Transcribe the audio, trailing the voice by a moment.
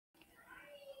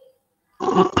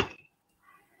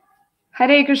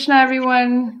Hare Krishna,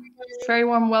 everyone. Very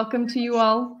warm welcome to you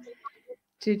all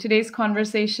to today's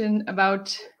conversation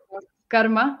about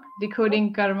karma,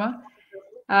 decoding karma.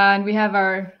 And we have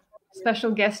our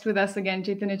special guest with us again,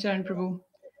 Chaitanya Charan Prabhu.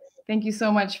 Thank you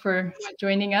so much for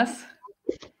joining us.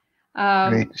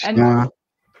 And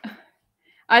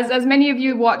as many of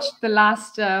you watched the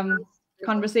last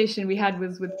conversation we had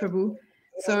with Prabhu,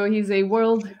 so he's a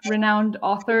world-renowned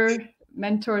author,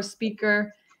 mentor,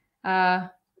 speaker,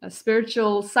 a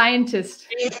spiritual scientist,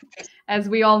 as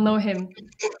we all know him.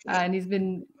 And he's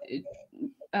been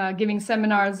giving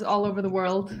seminars all over the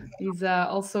world. He's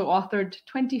also authored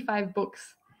 25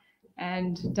 books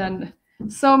and done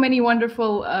so many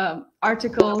wonderful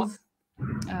articles,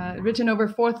 written over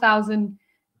 4,000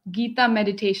 Gita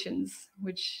meditations,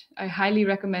 which I highly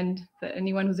recommend that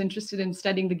anyone who's interested in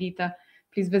studying the Gita,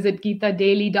 please visit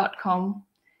gitadaily.com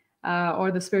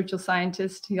or The Spiritual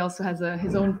Scientist. He also has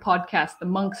his own podcast, the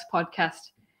Monk's Podcast.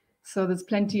 So there's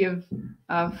plenty of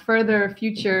further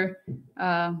future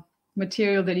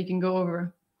material that you can go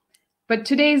over. But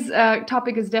today's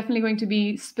topic is definitely going to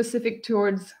be specific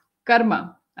towards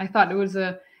karma. I thought it was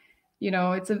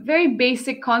it's a very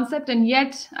basic concept, and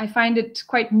yet I find it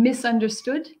quite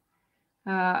misunderstood.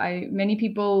 Many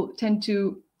people tend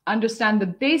to understand the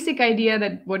basic idea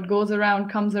that what goes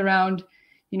around comes around.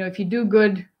 If you do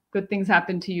good things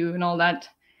happen to you and all that.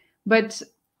 But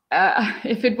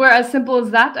if it were as simple as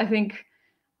that, I think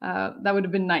that would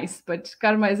have been nice. But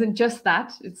karma isn't just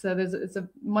that. It's a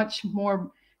much more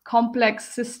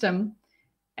complex system.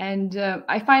 And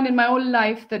I find in my own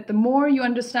life that the more you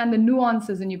understand the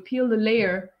nuances and you peel the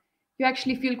layer, you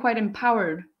actually feel quite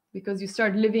empowered, because you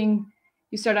start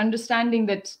understanding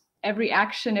that every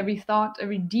action, every thought,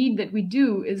 every deed that we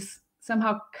do is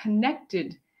somehow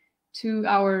connected to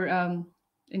our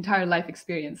entire life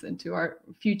experience and to our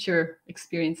future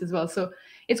experience as well. So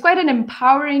it's quite an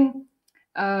empowering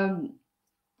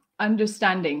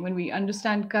understanding when we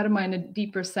understand karma in a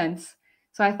deeper sense.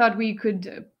 So I thought we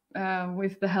could,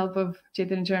 with the help of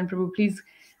Chaitanya Charan Prabhu, please,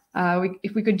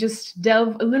 if we could just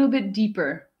delve a little bit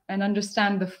deeper and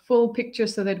understand the full picture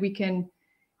so that we can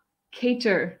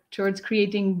cater towards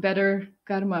creating better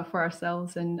karma for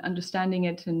ourselves and understanding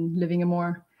it and living a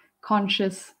more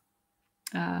conscious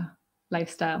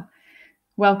lifestyle.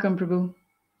 Welcome, Prabhu.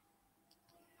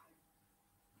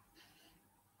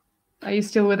 Are you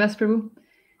still with us, Prabhu?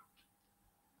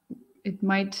 It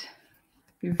might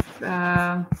be...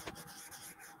 are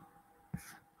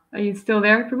you still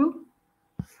there, Prabhu?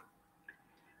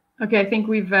 Okay, I think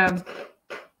we've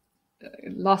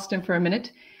lost him for a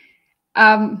minute.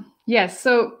 Yes,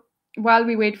 so while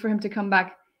we wait for him to come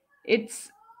back,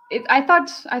 I thought,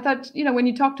 when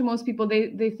you talk to most people,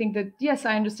 they think that, yes,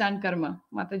 I understand karma.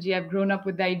 Mataji, I've grown up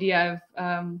with the idea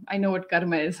of, I know what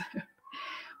karma is.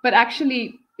 But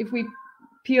actually, if we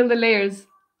peel the layers,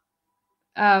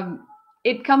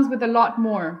 it comes with a lot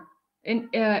more.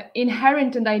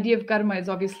 Inherent in the idea of karma is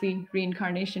obviously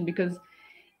reincarnation, because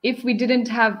if we didn't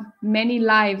have many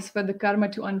lives for the karma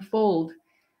to unfold,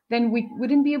 then we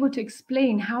wouldn't be able to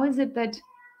explain how is it that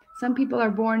some people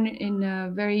are born in a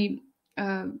very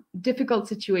difficult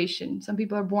situation. Some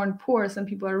people are born poor, some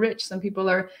people are rich, some people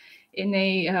are in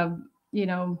a,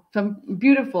 some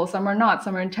beautiful, some are not,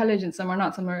 some are intelligent, some are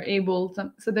not, some are able.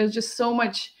 So there's just so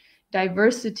much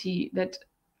diversity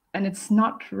and it's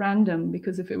not random,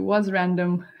 because if it was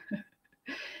random,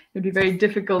 it'd be very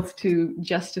difficult to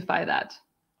justify that.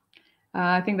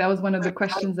 I think that was one of the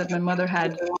questions that my mother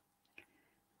had.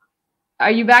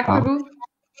 Are you back, Prabhu?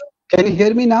 Can you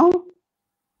hear me now?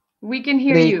 We can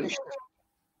hear you.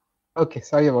 Okay,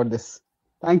 sorry about this.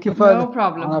 Thank you for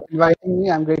inviting me.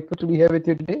 I'm grateful to be here with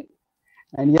you today.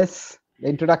 And yes, the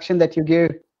introduction that you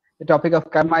gave, the topic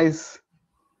of karma is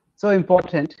so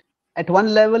important. At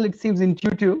one level, it seems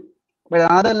intuitive, but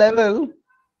at another level,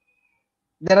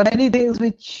 there are many things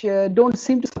which don't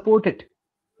seem to support it.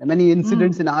 There are many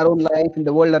incidents in our own life, in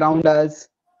the world around us,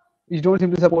 which don't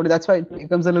seem to support it. That's why it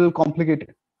becomes a little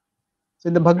complicated. So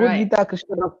in the Bhagavad Gita,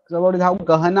 Krishna talks about how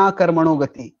Gahana Karmano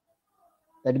Gati.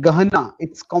 That Gahana,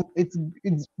 it's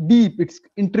deep, it's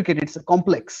intricate, it's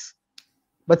complex.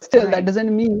 But still, that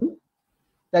doesn't mean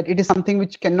that it is something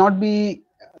which cannot be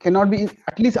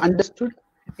at least understood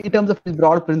in terms of its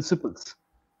broad principles.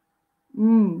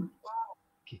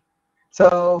 Okay.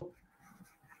 So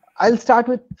I'll start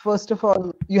with, first of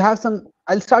all,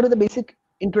 I'll start with a basic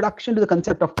introduction to the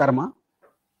concept of karma,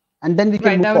 and then we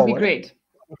can move forward. That would be great.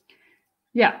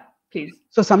 Yeah, please.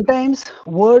 So sometimes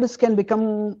words can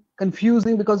become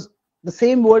confusing because the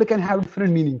same word can have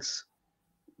different meanings.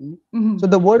 So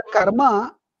the word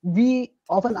karma, we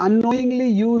often unknowingly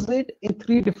use it in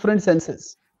three different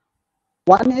senses.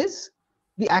 One is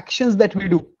the actions that we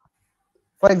do.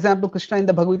 For example, Krishna in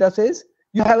the Bhagavad Gita says,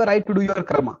 you have a right to do your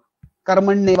karma.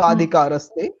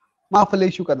 Karmannevadhikaraste ma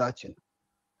phaleshu kadachana.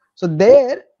 So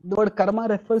there, the word karma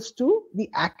refers to the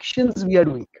actions we are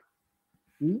doing.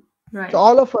 Right. So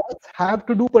all of us have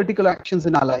to do particular actions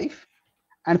in our life.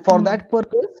 And for that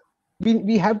purpose,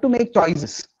 we have to make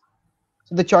choices.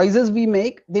 So the choices we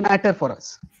make, they matter for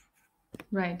us.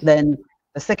 Right. Then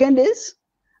the second is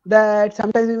that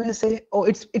sometimes we may say, oh,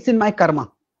 it's in my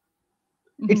karma.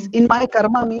 It's in my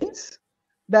karma means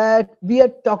that we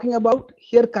are talking about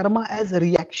here karma as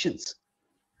reactions.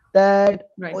 That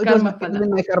right. it was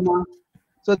in my karma.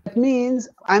 So that means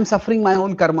I'm suffering my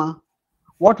own karma.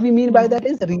 What we mean by that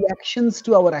is reactions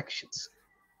to our actions.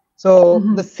 So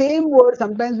the same word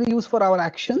sometimes we use for our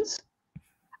actions,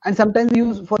 and sometimes we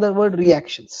use for the word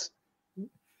reactions.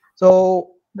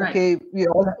 So okay,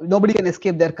 nobody can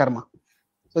escape their karma.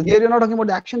 So here you're not talking about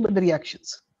the action, but the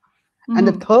reactions. And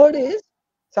the third is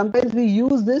sometimes we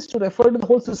use this to refer to the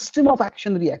whole system of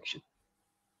action reaction.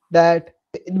 That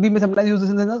we may sometimes use this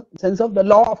in the sense of the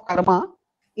law of karma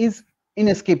is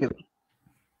inescapable.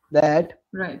 That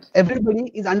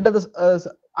everybody is under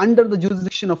the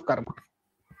jurisdiction of karma.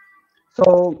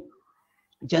 So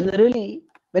generally,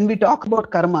 when we talk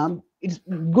about karma, it's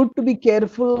good to be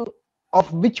careful of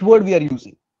which word we are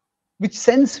using, which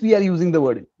sense we are using the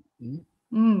word in.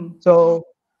 So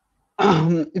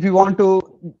if you want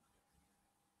to,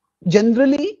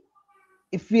 generally,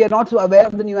 if we are not so aware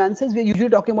of the nuances, we are usually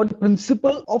talking about the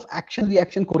principle of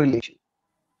action-reaction correlation.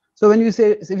 So when you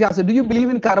say, if you ask, do you believe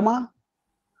in karma?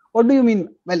 What do you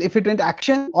mean? Well, if it went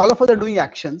action, all of us are doing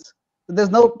actions. So there's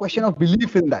no question of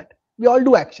belief in that. We all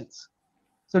do actions.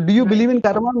 So do you believe in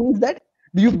karma means that,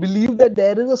 do you believe that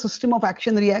there is a system of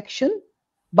action-reaction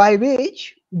by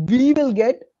which we will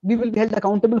be held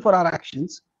accountable for our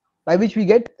actions, by which we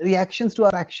get reactions to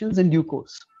our actions in due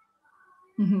course.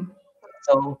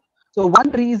 So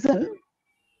one reason,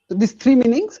 so these three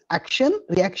meanings, action,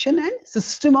 reaction, and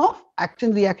system of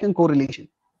action-reaction correlation.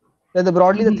 They're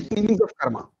broadly the three meanings of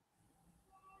karma.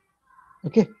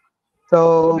 Okay.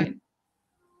 So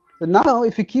now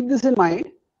if you keep this in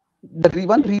mind, the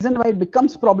one reason why it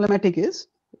becomes problematic is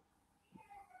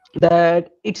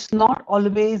that it's not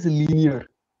always linear.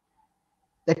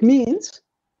 That means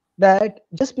that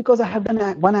just because I have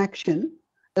done one action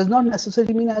does not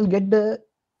necessarily mean I'll get the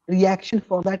reaction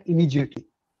for that immediately.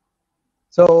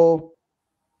 So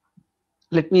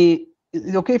is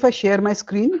it okay if I share my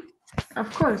screen?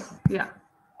 Of course, yeah.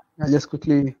 I'll just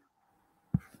quickly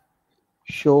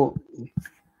show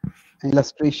an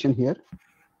illustration here.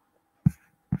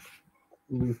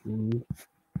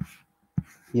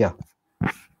 Yeah.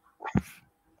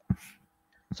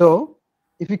 So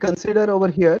if we consider over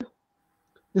here,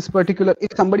 this particular,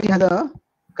 if somebody has a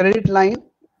credit line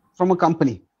from a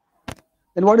company,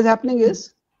 then what is happening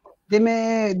is they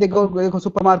go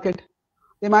supermarket,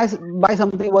 they might buy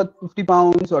something worth 50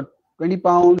 pounds or 20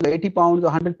 pounds or 80 pounds or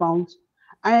 100 pounds.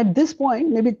 And at this point,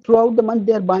 maybe throughout the month,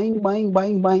 they are buying.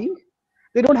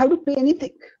 They don't have to pay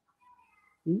anything.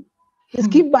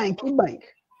 Just keep buying.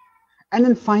 And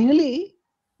then finally,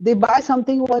 they buy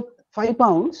something worth 5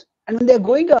 pounds. And when they're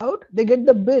going out, they get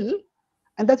the bill,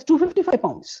 and that's 255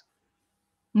 pounds.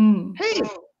 Hey,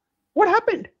 what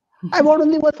happened? I bought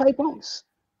only worth 5 pounds.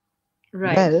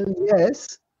 Right. Well,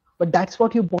 yes, but that's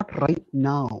what you bought right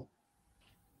now.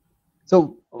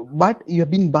 So, but you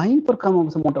have been buying for some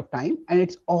amount of time, and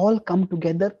it's all come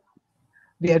together.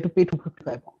 We have to pay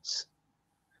 255 pounds.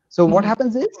 So what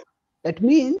happens is, that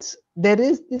means there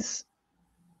is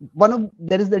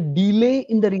the delay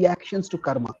in the reactions to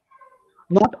karma.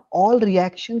 Not all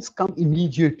reactions come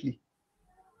immediately.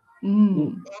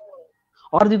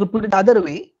 Or you could put it the other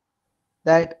way,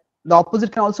 that the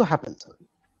opposite can also happen.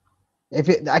 If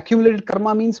the accumulated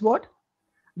karma means what?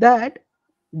 That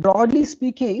broadly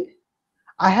speaking,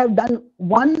 I have done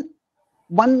one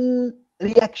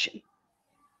reaction.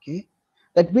 Okay,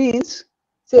 that means,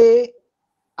 say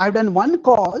I've done one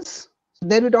cause. So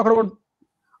there we talk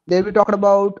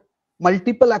about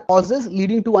multiple causes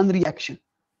leading to one reaction.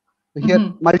 So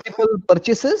here multiple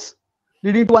purchases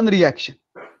leading to one reaction.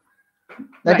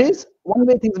 That is one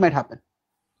way things might happen.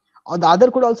 Or the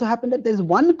other could also happen that there is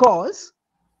one cause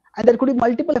and there could be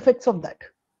multiple effects of that.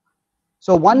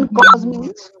 So one cause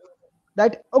means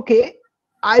that, okay,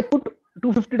 I put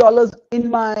 $250 in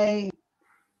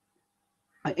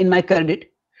my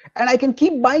credit, and I can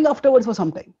keep buying afterwards for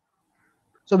some time.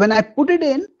 So when I put it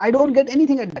in, I don't get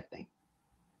anything at that time.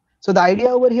 So the idea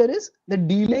over here is the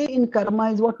delay in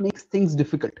karma is what makes things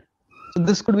difficult. So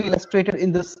this could be illustrated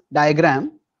in this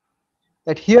diagram,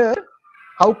 that here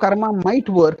how karma might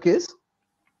work is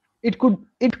it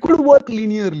could work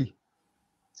linearly.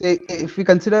 Say if we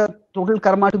consider total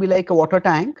karma to be like a water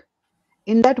tank,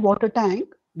 in that water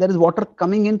tank there is water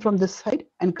coming in from this side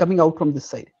and coming out from this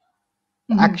side.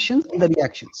 The actions and the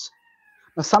reactions.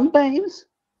 Now sometimes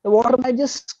the water might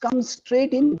just come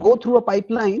straight in, go through a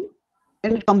pipeline,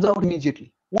 and it comes out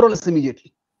immediately, more or less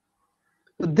immediately.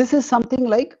 So this is something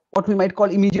like what we might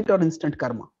call immediate or instant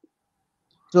karma.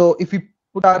 So if we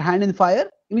put our hand in fire,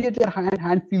 immediately our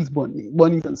hand feels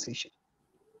burning sensation.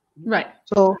 Right.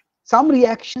 So some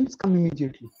reactions come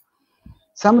immediately.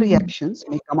 Some reactions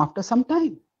may come after some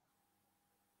time.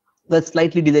 That's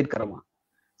slightly delayed karma.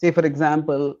 Say for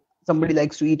example, somebody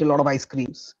likes to eat a lot of ice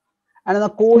creams, and on a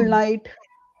cold night,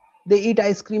 they eat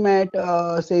ice cream at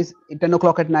say 10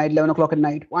 o'clock at night, 11 o'clock at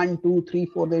night, 1, 2, 3,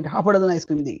 4, they eat half a dozen ice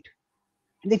cream they eat.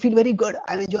 And they feel very good.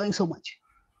 I'm enjoying so much.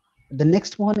 The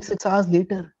next morning, 6 hours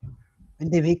later, when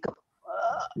they wake up,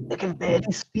 they can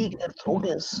barely speak. Their throat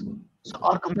is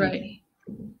sour completely.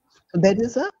 Right. So there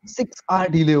is a 6-hour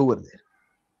delay over there.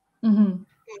 On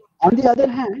the other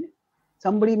hand,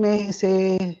 somebody may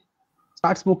say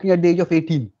start smoking at the age of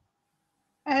 18,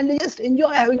 and they just enjoy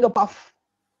having a puff.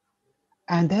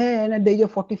 And then at the age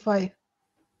of 45,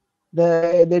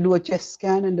 they do a chest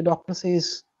scan, and the doctor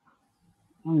says,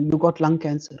 you got lung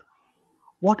cancer.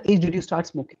 What age did you start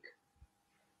smoking?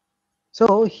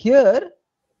 So here,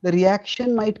 the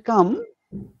reaction might come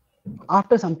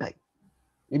after some time,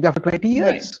 maybe after 20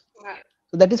 years. Right.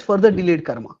 So that is further delayed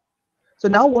karma. So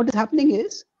now what is happening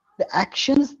is, the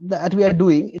actions that we are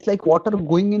doing, it's like water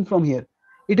going in from here.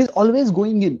 It is always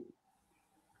going in,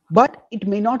 but it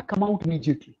may not come out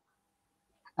immediately.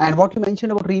 And what you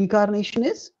mentioned about reincarnation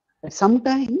is that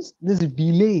sometimes this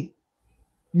delay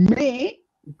may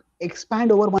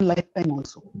expand over one lifetime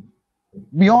also,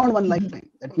 beyond one lifetime.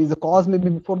 That means the cause may be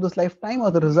before this lifetime, or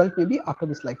the result may be after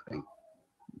this lifetime.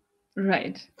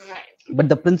 Right. But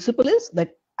the principle is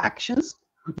that actions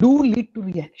do lead to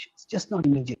reactions, just not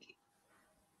immediately.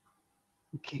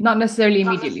 Okay. Not necessarily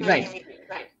immediately, right?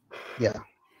 Yeah.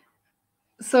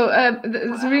 So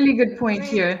it's a really good point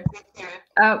here.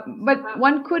 But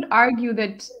one could argue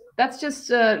that that's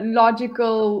just a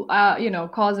logical,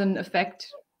 cause and effect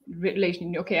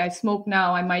relation. Okay, I smoke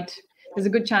now, there's a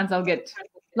good chance I'll get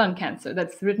lung cancer.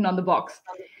 That's written on the box.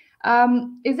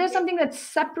 Is there something that's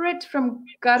separate from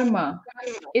karma?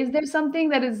 Is there something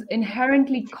that is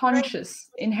inherently conscious,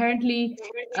 inherently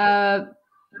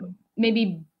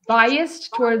maybe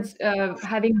biased towards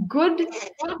having good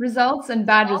results and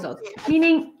bad results?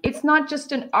 Meaning it's not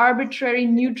just an arbitrary,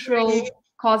 neutral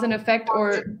cause and effect,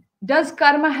 or does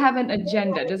karma have an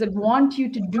agenda? Does it want you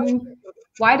to do?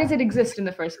 Why does it exist in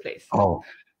the first place? Oh,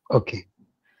 okay.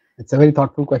 It's a very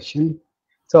thoughtful question.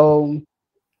 So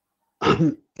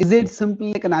is it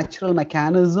simply like a natural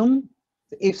mechanism?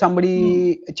 If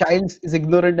somebody, a child is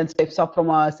ignorant and steps up from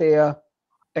a, say, a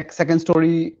second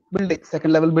story building,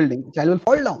 second level building, the child will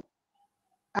fall down,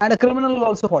 and a criminal will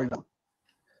also fall down.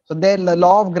 So there, the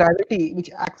law of gravity, which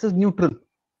acts as neutral.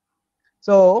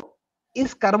 So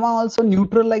is karma also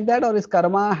neutral like that, or is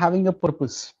karma having a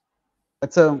purpose?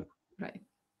 That's a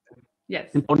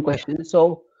important question.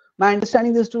 So my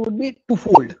understanding this would be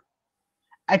twofold.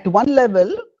 At one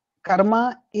level,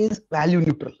 karma is value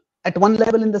neutral. At one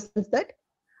level, in the sense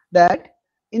that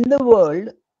in the world,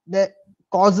 the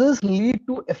causes lead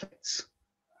to effects.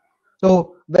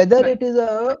 So whether it is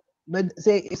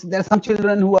say there are some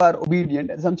children who are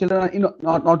obedient and some children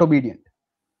are not obedient,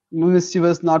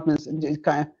 mischievous, not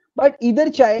mischievous. But either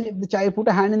child, if the child put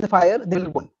a hand in the fire, they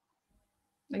will burn.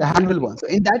 The hand will burn. So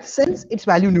in that sense, it's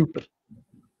value neutral.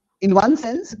 In one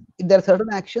sense, if there are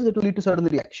certain actions, it will lead to certain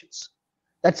reactions.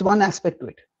 That's one aspect to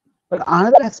it. But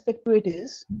another aspect to it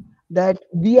is that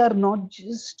we are not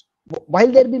just,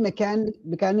 while there be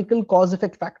mechanical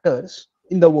cause-effect factors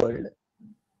in the world,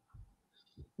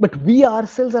 but we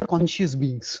ourselves are conscious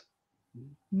beings.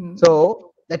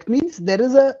 So that means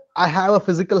I have a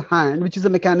physical hand, which is a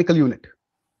mechanical unit,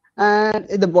 and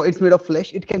it's made of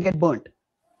flesh. It can get burnt.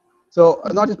 So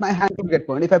not just my hand would get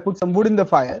burned. If I put some wood in the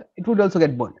fire, it would also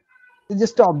get burned. It's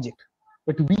just an object.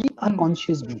 But we are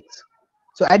conscious beings.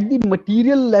 So at the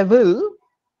material level,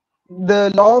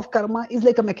 the law of karma is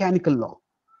like a mechanical law.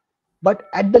 But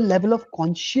at the level of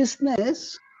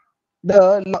consciousness, in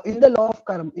the law of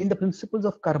karma, in the principles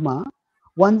of karma,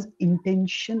 one's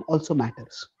intention also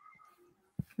matters.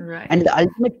 Right. And the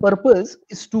ultimate purpose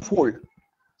is twofold.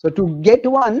 So to get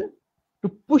one, to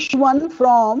push one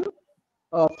from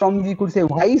we could say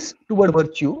vice toward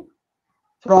virtue,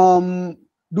 from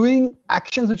doing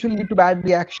actions which will lead to bad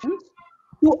reactions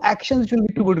to actions which will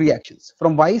lead to good reactions,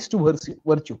 from vice to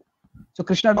virtue. So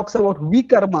Krishna talks about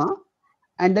vikarma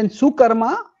and then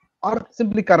sukarma or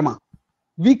simply karma.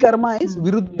 Vikarma is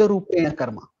viruddha rupena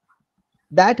karma,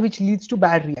 that which leads to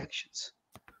bad reactions.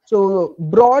 So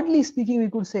broadly speaking, we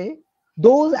could say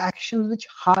those actions which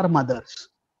harm others,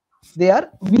 they are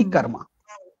vikarma.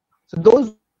 So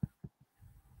those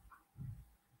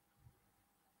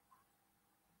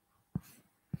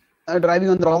are driving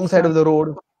on the wrong side of the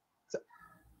road. So,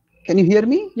 can you hear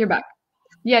me? You're back.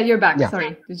 Yeah, you're back. Yeah.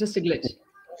 Sorry, it's just a glitch.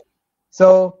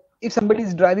 So if somebody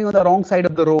is driving on the wrong side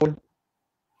of the road,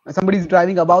 somebody is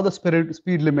driving above the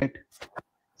speed limit,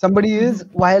 somebody is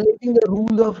violating the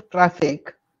rules of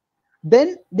traffic,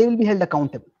 then they will be held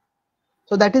accountable.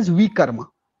 So that is vikarma.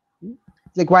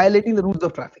 It's like violating the rules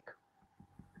of traffic.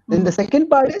 Then the second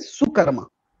part is sukarma.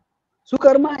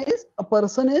 Sukarma is a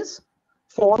person is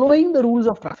following the rules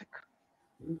of traffic.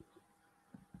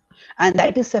 And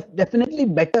that is definitely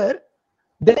better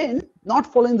than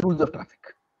not following the rules of traffic.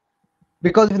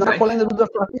 Because if not following the rules of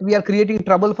traffic, we are creating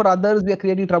trouble for others, we are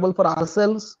creating trouble for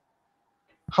ourselves.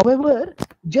 However,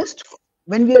 just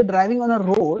when we are driving on a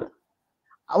road,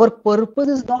 our purpose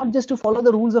is not just to follow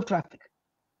the rules of traffic.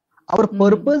 Our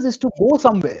purpose is to go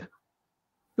somewhere,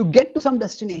 to get to some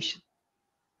destination.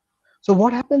 So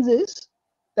what happens is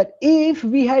that if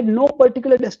we had no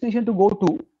particular destination to go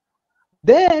to,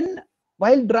 then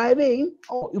while driving,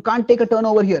 oh, you can't take a turn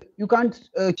over here, you can't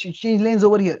change lanes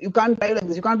over here, you can't drive like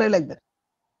this, you can't drive like that.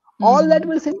 All that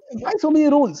will say, why so many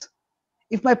rules?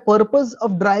 If my purpose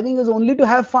of driving is only to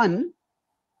have fun,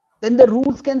 then the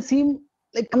rules can seem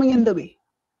like coming in the way.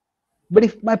 But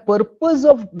if my purpose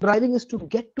of driving is to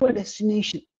get to a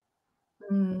destination,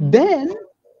 then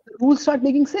the rules start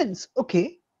making sense.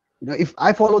 Okay, if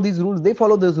I follow these rules, they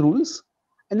follow those rules,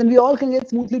 and then we all can get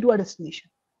smoothly to our destination.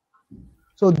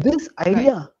 So this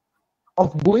idea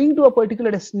of going to a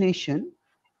particular destination,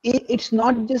 it's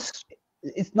not just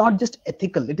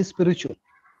ethical, it is spiritual.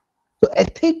 So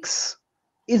ethics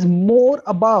is more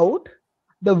about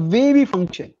the way we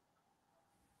function.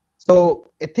 So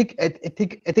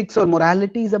ethics or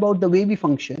morality is about the way we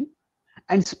function,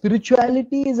 and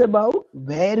spirituality is about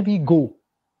where we go.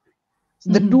 So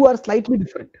the two are slightly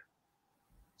different.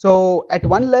 So at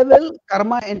one level,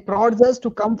 karma prods us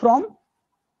to come from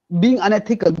being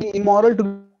unethical, being immoral,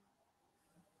 to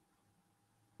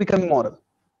become moral.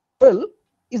 Well,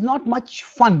 is not much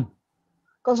fun,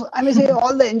 because I may say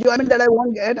all the enjoyment that I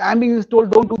won't get, I'm being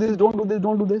told don't do this, don't do this,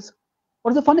 don't do this.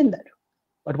 What's the fun in that?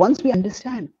 But once we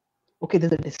understand, okay,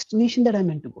 there's a destination that I'm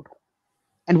meant to go to.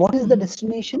 And what is the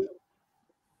destination?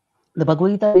 The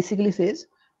Bhagavad Gita basically says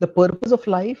the purpose of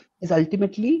life is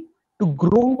ultimately to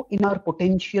grow in our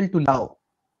potential to love.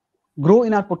 Grow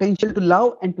in our potential to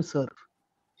love and to serve.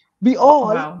 We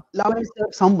all love and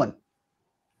serve someone.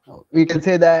 We can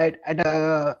say that at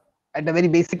a very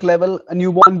basic level, a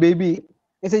newborn baby,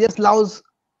 it just loves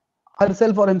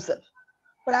herself or himself.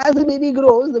 But as the baby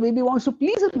grows, the baby wants to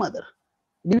please her mother.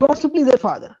 The baby wants to please her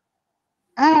father.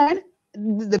 And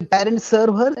the parents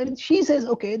serve her, and she says,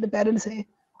 okay, the parents say,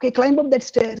 okay, climb up that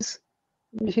stairs.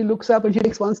 And she looks up and she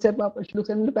takes one step up, and she looks,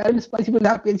 and the parents are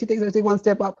happy, and she takes one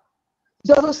step up.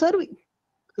 She's also serving.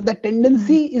 So that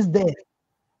tendency is there.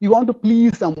 You want to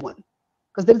please someone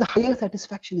because there is a higher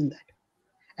satisfaction in that.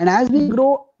 And as we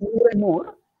grow more and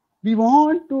more, we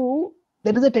want to.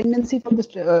 There is a tendency from this.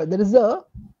 There is a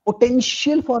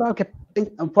potential for our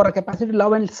capacity to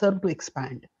love and serve to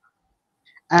expand.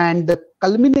 And the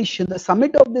culmination, the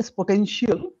summit of this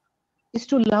potential is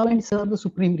to love and serve the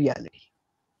supreme reality.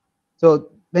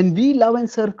 So when we love and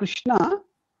serve Krishna,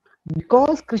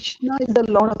 because Krishna is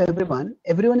the Lord of everyone,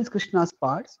 everyone is Krishna's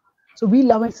parts, so we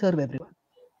love and serve everyone.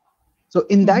 So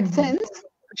in that sense,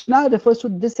 Krishna refers to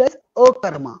this as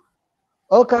akarma.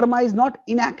 Akarma is not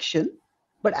inaction,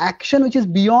 but action which is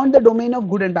beyond the domain of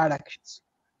good and bad actions,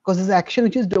 because it's action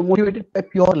which is motivated by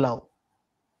pure love.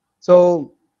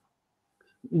 So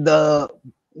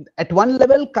at one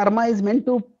level, karma is meant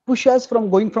to push us from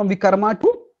going from vikarma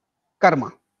to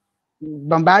karma,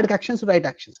 from bad actions to right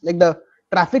actions. Like the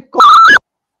traffic cops,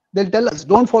 they'll tell us,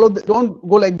 don't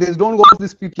go like this, don't go to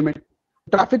this speed limit.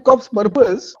 Traffic cops'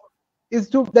 purpose is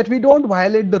that we don't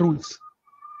violate the rules.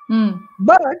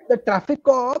 But the traffic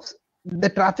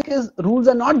rules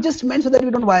are not just meant so that we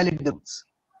don't violate the rules.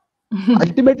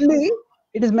 Ultimately,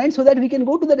 it is meant so that we can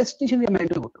go to the destination we are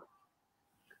meant to go to.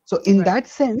 So in that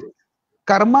sense,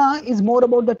 karma is more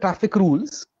about the traffic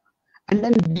rules. And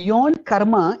then beyond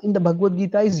karma in the Bhagavad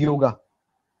Gita is yoga.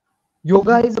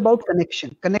 Yoga is about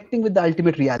connecting with the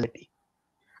ultimate reality.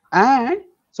 And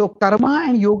so karma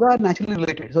and yoga are naturally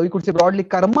related. So you could say broadly,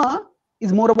 karma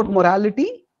is more about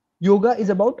morality, yoga is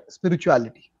about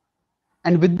spirituality.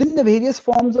 And within the various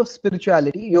forms of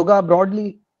spirituality, yoga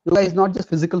is not just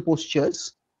physical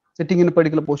postures. sitting in a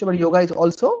particular posture, but yoga is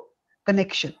also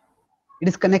connection. It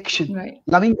is connection. Right.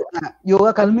 Loving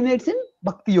yoga culminates in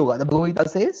bhakti yoga. The Bhagavad Gita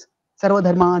says, "Sarva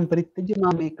dharman parityajya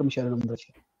mam ekam sharanam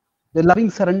vraja." The loving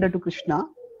surrender to Krishna,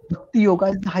 bhakti yoga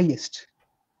is the highest,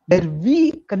 where we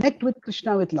connect with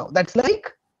Krishna with love. That's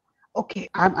like, okay,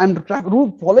 I'm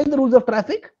following the rules of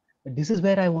traffic, but this is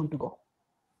where I want to go.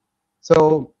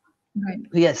 So, right.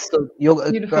 Yes, so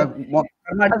yoga,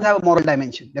 karma does have a moral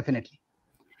dimension, definitely.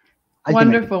 Ultimately.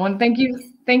 Wonderful, and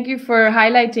thank you for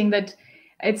highlighting that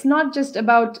it's not just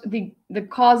about the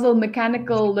causal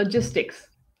mechanical logistics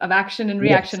of action and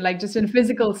reaction, like just in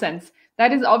physical sense.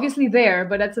 That is obviously there,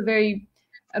 but that's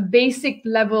a basic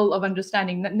level of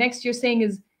understanding. Next, you're saying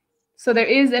is, so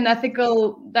there is an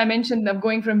ethical dimension of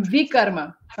going from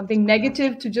vikarma, something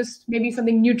negative, to just maybe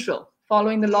something neutral.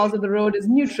 Following the laws of the road is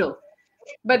neutral.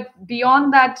 But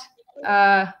beyond that,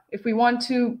 if we want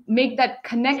to make that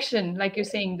connection, like you're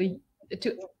saying,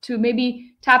 to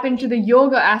maybe tap into the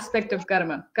yoga aspect of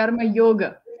karma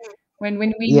yoga. When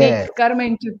we make karma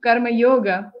into karma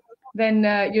yoga, then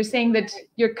you're saying that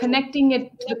you're connecting it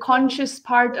to the conscious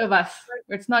part of us.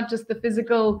 It's not just the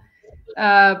physical.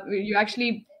 You're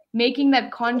actually making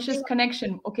that conscious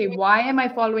connection. Okay, why am I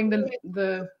following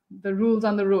the rules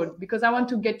on the road? Because I want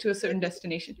to get to a certain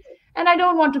destination, and I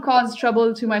don't want to cause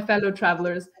trouble to my fellow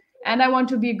travelers, and I want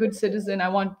to be a good citizen. I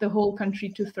want the whole country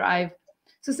to thrive.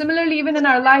 So similarly, even in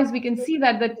our lives, we can see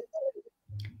that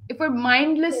if we're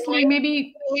mindlessly,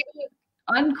 maybe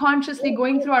unconsciously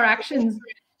going through our actions,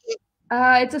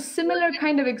 it's a similar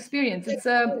kind of experience. It's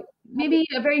maybe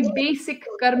a very basic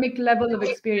karmic level of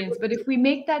experience. But if we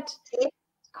make that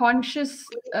conscious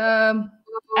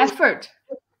effort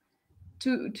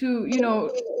to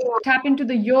tap into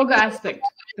the yoga aspect,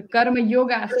 the karma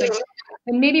yoga aspect,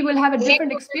 then maybe we'll have a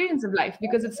different experience of life,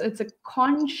 because it's a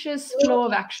conscious flow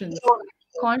of actions,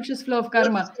 conscious flow of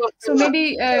karma. So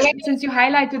maybe since you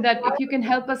highlighted that, if you can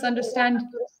help us understand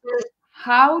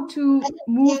how to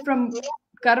move from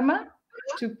karma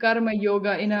to karma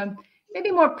yoga in a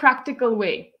maybe more practical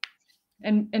way,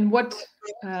 and what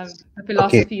the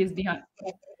philosophy is behind.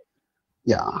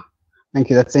 Yeah, thank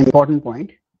you. That's an important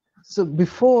point. So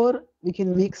before we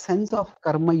can make sense of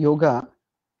karma yoga,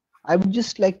 I would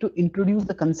just like to introduce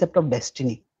the concept of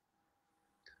destiny,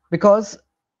 because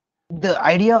the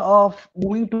idea of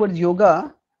moving towards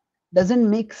yoga doesn't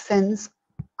make sense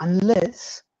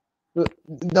unless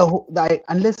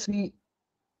unless we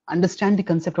understand the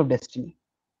concept of destiny.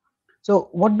 So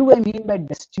what do I mean by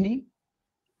destiny?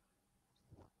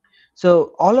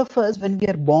 So all of us, when we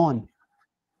are born,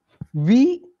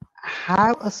 we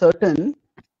have a certain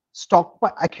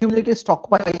accumulated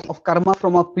stockpile of karma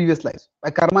from our previous lives.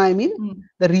 By karma, I mean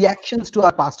the reactions to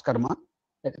our past karma,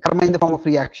 karma in the form of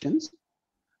reactions.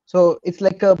 So it's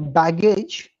like a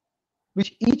baggage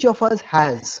which each of us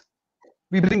has.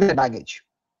 We bring that baggage.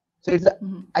 So it's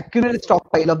an accumulated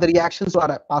stockpile of the reactions to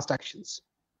our past actions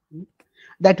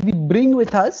that we bring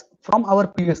with us from our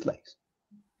previous lives.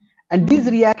 And these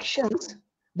reactions,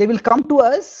 they will come to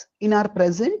us in our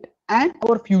present and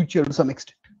our future to some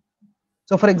extent.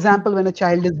 So for example, when a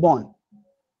child is born,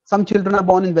 some children are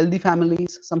born in wealthy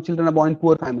families, some children are born in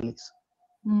poor families.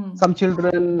 Some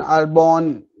children are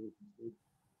born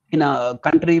in a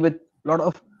country with a lot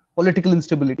of political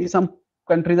instability. Some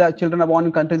children are born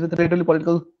in countries with relatively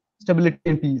political stability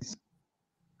and peace.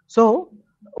 So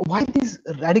why these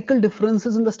radical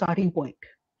differences in the starting point?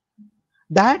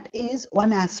 That is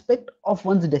one aspect of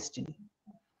one's destiny.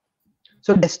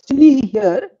 So destiny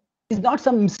here is not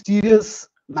some mysterious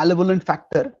malevolent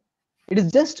factor. It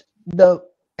is just the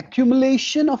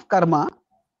accumulation of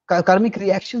karmic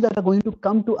reactions that are going to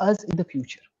come to us in the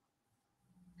future.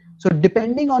 So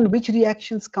depending on which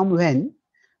reactions come when,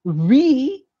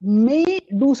 we may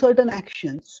do certain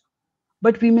actions,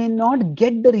 but we may not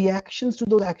get the reactions to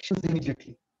those actions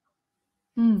immediately.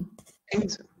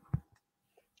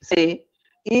 Say,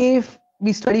 if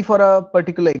we study for a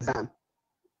particular exam,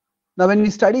 now when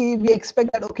we study, we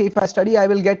expect that, okay, if I study, I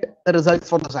will get the results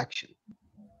for this action.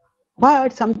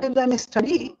 But sometimes I may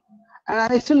study and I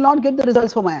may still not get the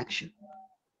results for my action.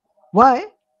 Why?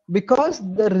 Because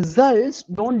the results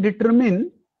don't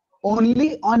determine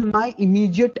only on my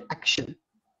immediate action.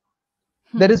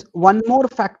 There is one more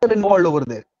factor involved over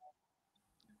there.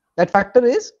 That factor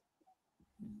is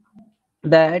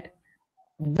that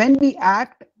when we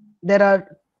act, there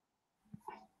are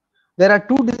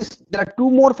two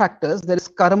more factors. There is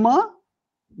karma,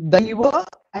 daiva,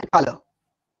 and kala.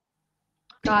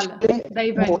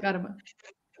 Daiva and karma.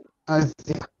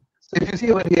 So if you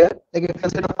see over here, like if you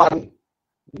consider farming.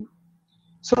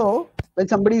 So when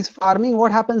somebody is farming,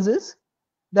 what happens is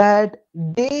that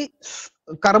they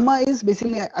karma is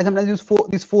basically, I sometimes use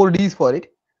these 4Ds for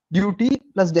it: duty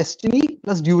plus destiny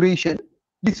plus duration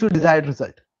leads to desired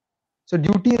result. So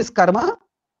duty is karma,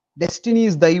 destiny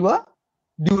is daiva,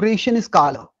 duration is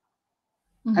kala,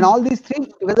 and all these three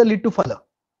together lead to phala.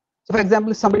 So, for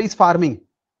example, if somebody is farming,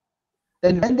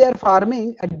 then when they are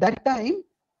farming, at that time,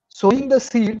 sowing the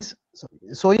seeds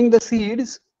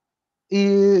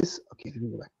is okay. Let me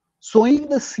go back. Sowing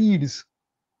the seeds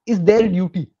is their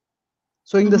duty.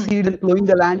 Sowing the seeds and plowing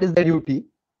the land is their duty.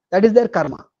 That is their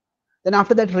karma. Then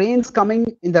after that, rains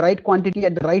coming in the right quantity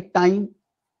at the right time,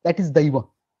 that is daiva.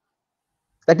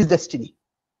 That is destiny.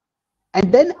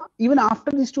 And then even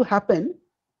after this to happen,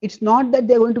 it's not that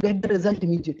they're going to get the result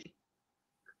immediately.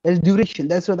 There is duration.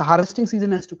 That's why the harvesting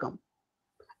season has to come.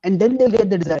 And then they'll get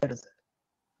the desired result.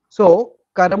 So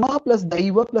karma plus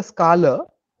daiva plus kala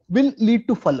will lead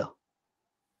to phala.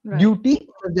 Right. Duty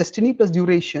plus destiny plus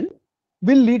duration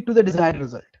will lead to the desired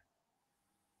result.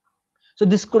 So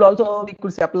this could also, we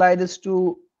could say, apply this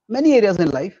to many areas in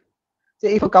life.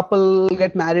 Say if a couple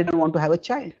get married and want to have a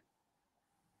child,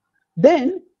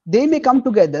 then they may come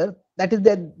together. That is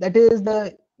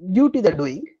the duty they're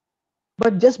doing.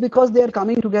 But just because they are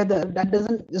coming together, that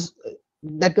doesn't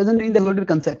mean they're going to be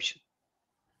conception.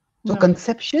 So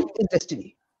conception is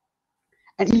destiny.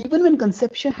 And even when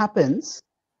conception happens,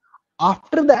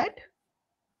 after that,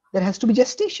 there has to be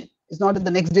gestation. It's not that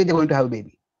the next day they're going to have a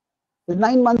baby. There's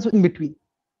 9 months in between.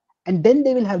 And then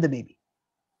they will have the baby.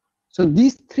 So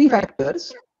these three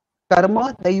factors,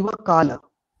 karma, daiva, kala,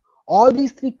 all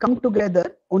these three come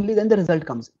together, only then the result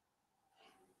comes in.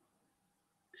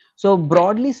 So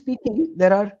broadly speaking,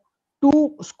 there are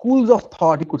two schools of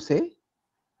thought, you could say.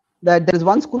 That there is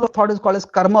one school of thought is called as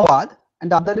karmavad,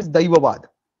 and the other is daivavad.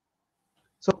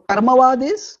 So karmavad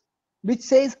is which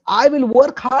says I will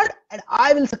work hard and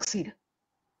I will succeed.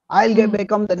 I'll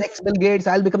become the next Bill Gates.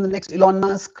 I'll become the next Elon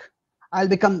Musk. I'll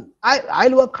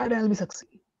work hard and I'll be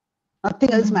succeed.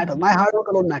 Nothing else matters. My hard work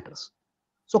alone matters.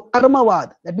 So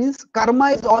karmavad, that means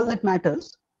karma is all that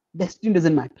matters. Destiny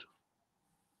doesn't matter.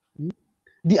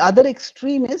 The other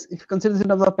extreme is, if you consider this in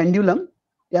terms of a pendulum,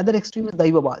 the other extreme is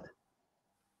daivavad.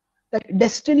 That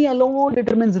destiny alone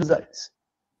determines results.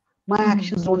 My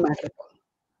actions don't matter at all.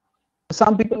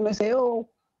 Some people may say, oh,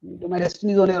 my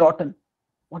destiny is only rotten.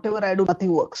 Whatever I do,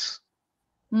 nothing works.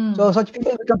 So such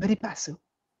people become very passive.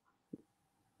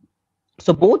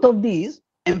 So both of these,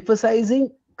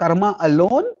 emphasizing karma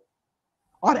alone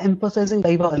or emphasizing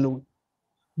daiva alone,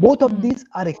 both of these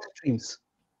are extremes.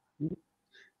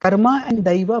 Karma and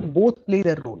daiva both play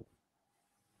their role.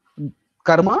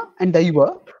 Karma and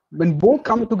daiva, when both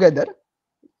come together,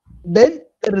 then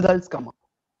the results come up.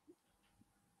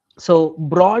 So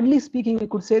broadly speaking, we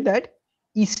could say that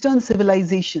Eastern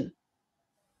civilization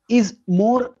is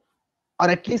more, or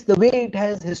at least the way it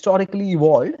has historically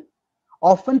evolved,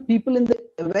 often people in the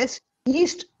West,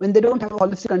 East, when they don't have a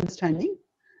holistic understanding,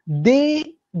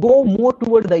 they go more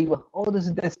toward daiva. Oh, this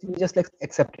is destiny, just like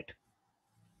accept it.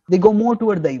 They go more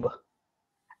toward daiva.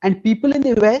 And people in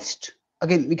the West,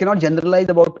 again, we cannot generalize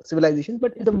about civilizations,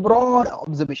 but it's a broad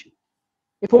observation.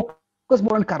 They focus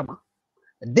more on karma.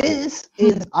 This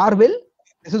is our will.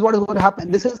 This is what is going to happen.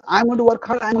 This is, I'm going to work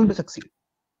hard. I'm going to succeed.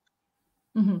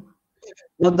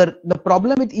 Now, the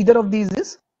problem with either of these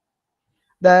is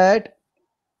that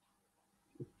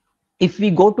if we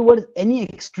go towards any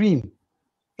extreme,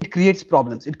 it creates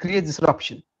problems. It creates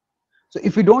disruption. So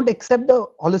if we don't accept the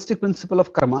holistic principle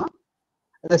of karma,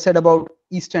 as I said about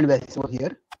East and West over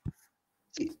here,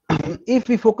 if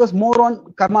we focus more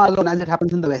on karma alone, as it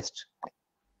happens in the West,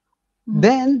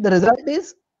 then the result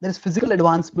is there is physical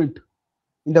advancement.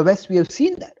 In the West, we have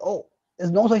seen that. Oh,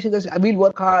 there's no such thing as we'll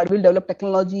work hard, we'll develop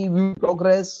technology, we'll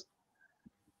progress.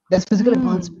 There's physical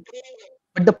advancement.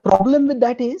 But the problem with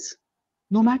that is,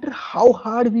 no matter how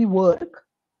hard we work,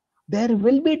 there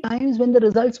will be times when the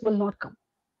results will not come.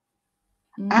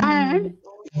 And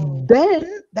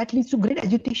then that leads to great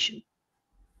agitation.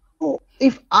 Oh,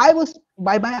 if I was,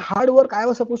 by my hard work, I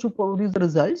was supposed to produce the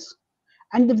results,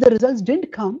 and if the results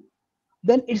didn't come,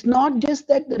 then it's not just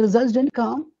that the results didn't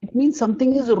come, it means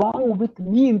something is wrong with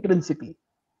me intrinsically.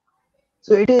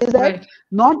 So it is that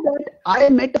not that I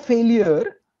met a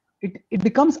failure, it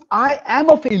becomes I am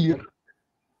a failure.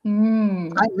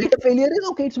 I met a failure is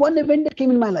okay, it's one event that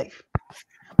came in my life.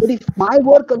 But if my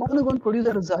work alone is going to produce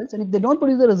the results, and if they don't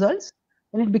produce the results,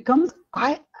 then it becomes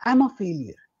I am a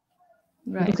failure.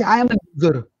 People say I am a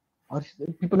loser, or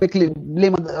people may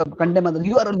blame condemn others.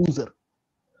 You are a loser.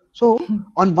 So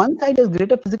on one side, there's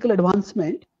greater physical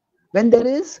advancement when there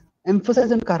is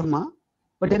emphasis on karma,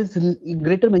 but there is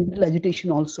greater mental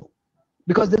agitation also,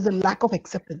 because there's a lack of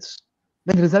acceptance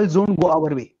when results don't go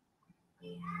our way.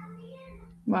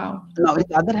 Wow. Now, on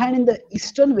the other hand, in the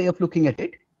Eastern way of looking at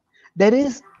it, there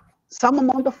is some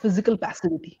amount of physical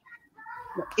passivity.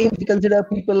 If we consider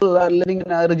people are living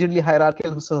in a rigidly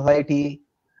hierarchical society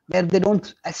where they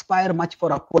don't aspire much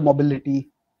for upward mobility,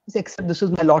 they accept this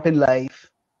is my lot in life.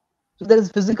 So there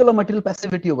is physical or material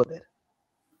passivity over there.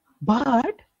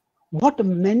 But what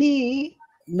many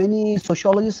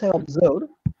sociologists have observed,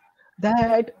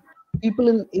 that people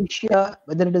in Asia,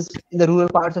 whether it is in the rural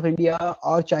parts of India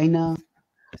or China,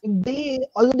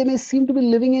 although they may seem to be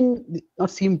living in,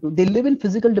 not seem to, they live in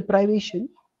physical deprivation,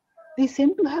 they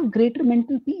seem to have greater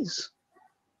mental peace.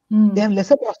 They have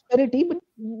lesser prosperity, but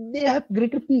they have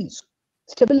greater peace,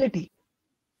 stability.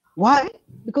 Why?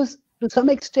 Because to some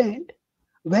extent,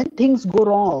 when things go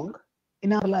wrong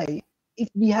in our life, if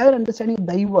we have an understanding of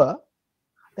Daiva,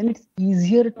 then it's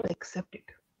easier to accept it.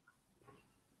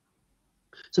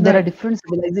 So there are different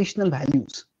civilizational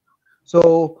values.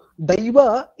 So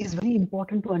Daiva is very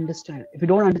important to understand. If you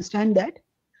don't understand that,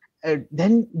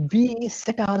 then we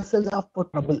set ourselves up for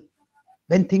trouble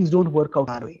when things don't work out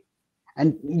our way.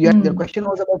 And your question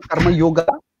was about karma yoga.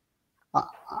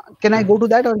 Can I go to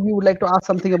that, or you would like to ask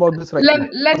something about this right now?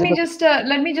 Let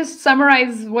me just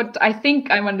summarize what I think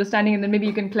I'm understanding, and then maybe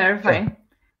you can clarify. Sure.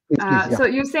 Please, so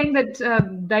you're saying that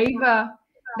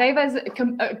Daiva is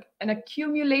an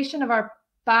accumulation of our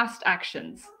past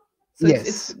actions. So yes,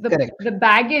 it's the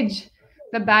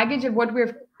baggage of what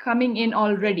we're coming in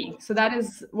already. So that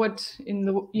is what in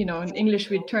the in English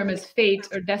we term as fate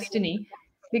or destiny,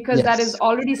 because that is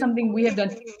already something we have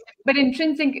done. But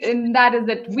intrinsic in that is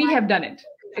that we have done it.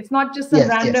 It's not just some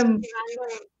random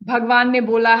Bhagwan ne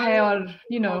bola hai, or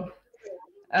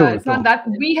it's not that.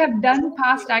 We have done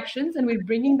past actions and we're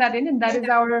bringing that in, and that is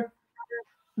our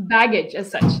baggage as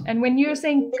such. And when you're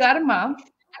saying karma,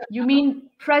 you mean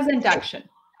present action.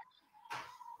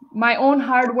 My own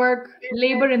hard work,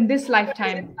 labor in this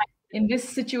lifetime, in this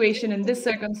situation, in this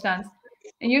circumstance.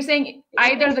 And you're saying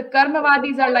either the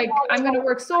karmavadis are like, I'm going to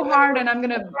work so hard and I'm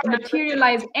going to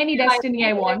materialize any destiny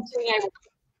I want.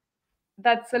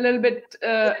 That's a little bit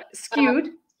skewed.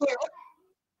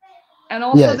 And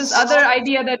also this other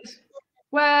idea that,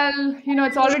 well,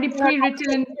 it's already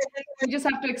pre-written. We just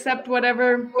have to accept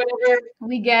whatever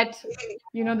we get.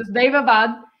 This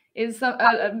Daivavad is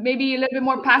maybe a little bit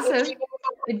more passive.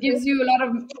 It gives you a lot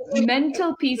of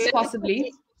mental peace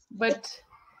possibly, but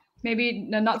maybe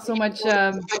not so much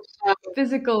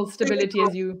physical stability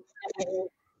as you.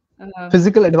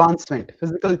 Physical advancement,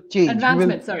 physical change.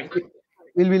 Advancement, sorry.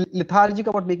 We'll be lethargic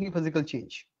about making physical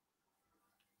change.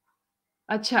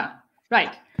 Acha,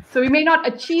 right. So we may not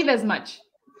achieve as much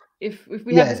if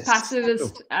we have this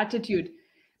passivist attitude.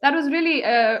 That was really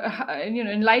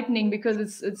enlightening, because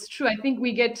it's true. I think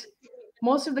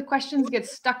most of the questions get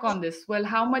stuck on this. Well,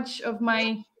 how much of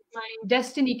my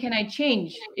destiny can I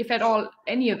change, if at all,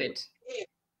 any of it?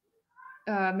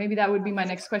 Maybe that would be my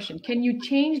next question. Can you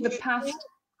change the past?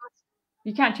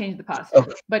 You can't change the past,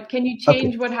 but can you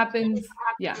change what happens?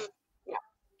 Yeah.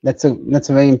 That's a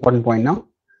very important point. Now,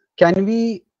 can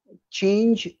we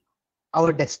change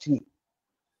our destiny?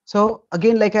 So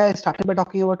again, like I started by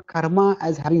talking about karma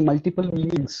as having multiple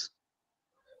meanings.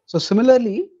 So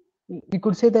similarly, we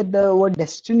could say that the word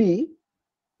destiny,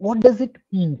 what does it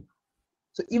mean?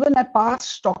 So even a past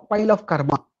stockpile of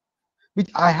karma, which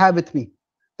I have with me,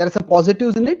 there are some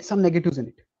positives in it, some negatives in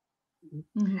it.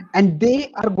 And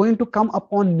they are going to come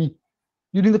upon me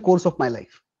during the course of my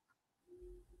life.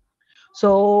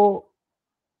 So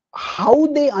how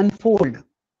they unfold,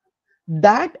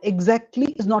 that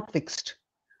exactly is not fixed.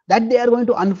 That they are going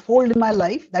to unfold in my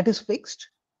life, that is fixed.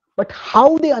 But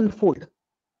how they unfold,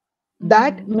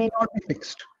 that may not be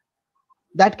fixed.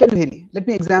 That can vary. Let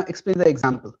me explain the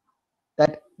example.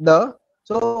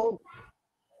 So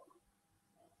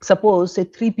suppose, say,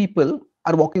 3 people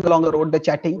are walking along a road, they're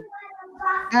chatting,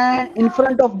 and in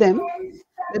front of them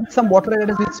there's some water that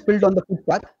has been spilled on the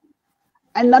footpath,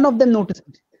 and none of them notice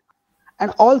it.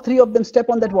 And all 3 of them step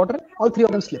on that water, all 3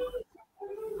 of them slip.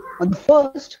 And the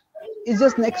first is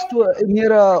just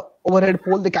near a overhead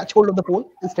pole. They catch hold of the pole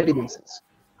and steady themselves.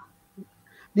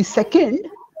 The second,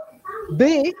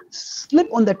 they slip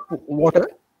on that water,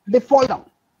 they fall down,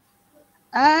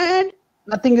 and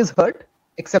nothing is hurt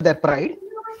except their pride.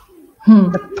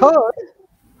 The third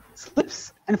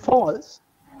slips and falls,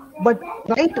 but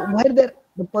right where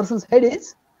the person's head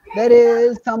is, there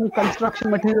is some construction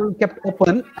material kept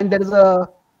open, and there is a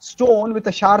stone with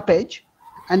a sharp edge,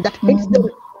 and that hits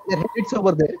their heads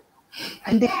over there,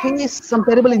 and they face some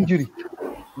terrible injury.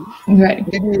 Right.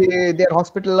 Maybe they're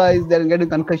hospitalized, they're getting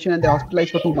concussion, and they're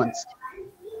hospitalized for 2 months.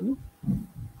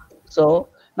 So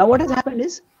now what has happened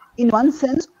is, in one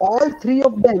sense, all 3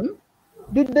 of them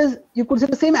did this, you could say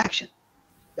the same action.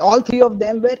 All three of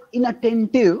them were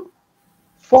inattentive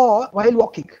while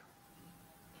walking.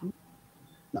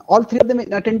 Now, all three of them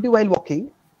inattentive while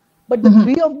walking, but the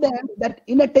three of them, that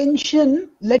inattention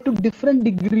led to different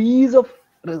degrees of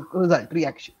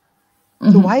reaction.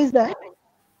 So why is that?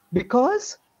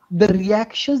 Because the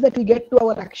reactions that we get to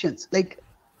our actions, like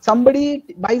somebody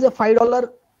buys a $5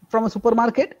 from a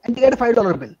supermarket and they get a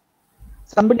 $5 bill.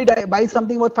 Somebody buys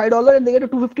something worth $5 and they get a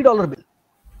 $250 bill.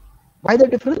 Why the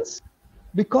difference?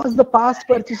 Because the past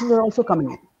purchases are also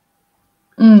coming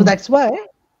in. So that's why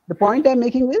the point I'm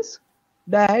making is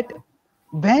that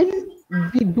when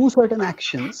we do certain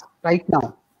actions right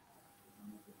now,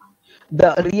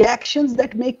 the reactions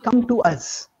that may come to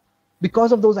us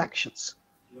because of those actions,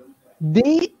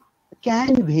 they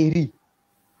can vary.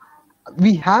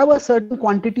 We have a certain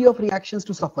quantity of reactions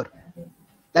to suffer.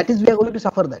 That is, we are going to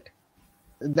suffer that.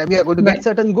 That we are going to get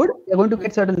certain good, we are going to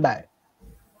get certain bad.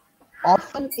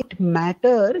 Often it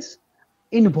matters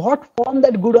in what form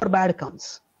that good or bad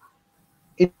comes.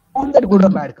 In form that good or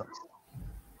bad comes.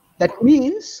 That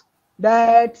means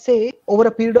that, say, over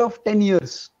a period of 10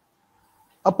 years,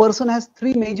 a person has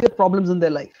 3 major problems in their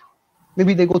life.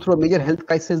 Maybe they go through a major health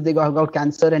crisis, they got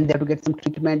cancer and they have to get some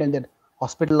treatment and they're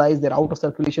hospitalized, they're out of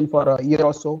circulation for a year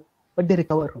or so, but they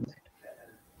recover from that.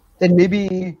 Then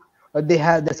maybe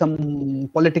there's some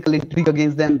political intrigue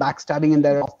against them, backstabbing in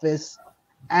their office,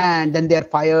 and then they're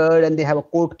fired and they have a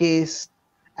court case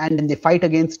and then they fight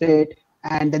against it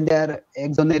and then they're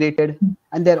exonerated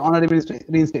and they're honorably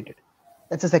reinstated.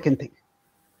 That's the second thing.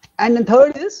 And then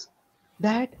third is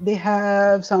that they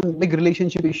have some big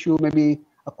relationship issue, maybe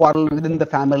a quarrel within the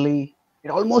family.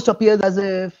 It almost appears as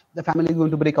if the family is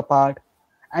going to break apart,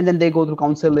 and then they go through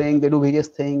counseling, they do various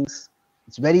things.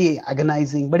 It's very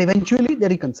agonizing, but eventually they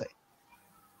reconcile.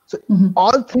 So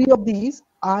all 3 of these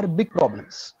are big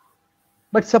problems.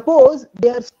 But suppose they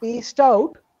are spaced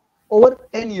out over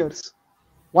 10 years.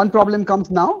 One problem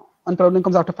comes now, one problem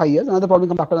comes after 5 years, another problem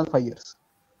comes after another 5 years.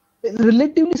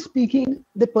 Relatively speaking,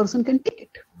 the person can take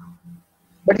it.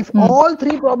 But if all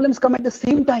 3 problems come at the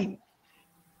same time,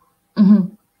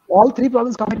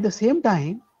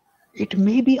 it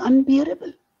may be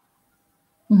unbearable.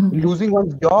 Losing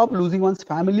one's job, losing one's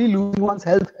family, losing one's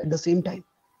health at the same time.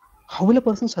 How will a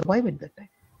person survive at that time?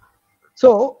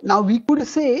 So now we could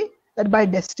say that by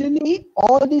destiny,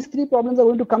 all these 3 problems are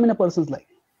going to come in a person's life.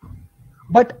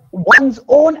 But one's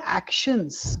own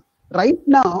actions right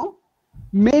now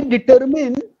may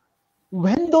determine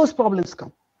when those problems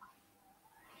come.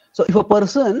 So if a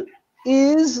person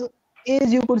is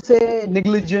you could say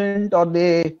negligent, or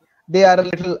they are a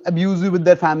little abusive with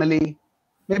their family,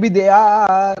 maybe they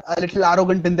are a little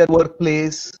arrogant in their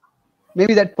workplace,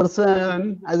 maybe that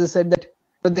person, as I said, that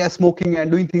they are smoking and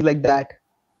doing things like that.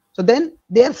 So then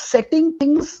they are setting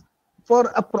things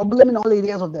for a problem in all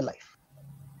areas of their life.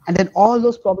 And then all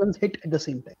those problems hit at the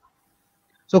same time.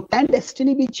 So can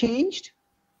destiny be changed?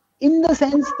 In the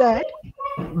sense that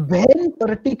when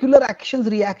particular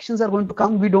reactions are going to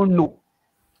come, we don't know.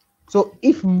 So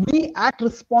if we act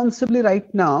responsibly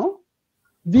right now,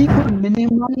 we could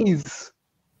minimize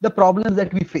the problems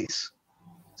that we face.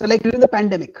 So like during the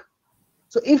pandemic.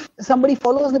 So if somebody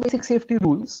follows the basic safety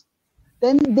rules,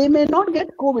 then they may not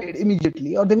get COVID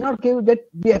immediately, or they may not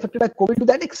be affected by COVID to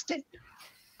that extent.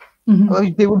 Or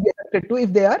they would be affected too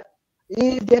if they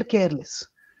are careless.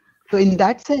 So in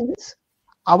that sense,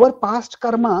 our past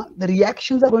karma, the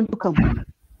reactions are going to come.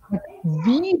 But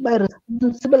we, by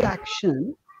responsible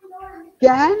action,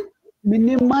 can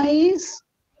minimize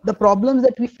the problems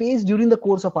that we face during the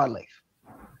course of our life.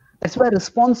 That's why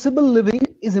responsible living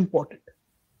is important.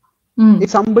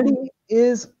 If somebody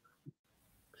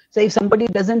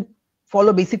doesn't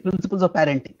follow basic principles of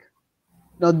parenting,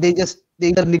 they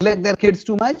either neglect their kids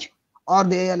too much, or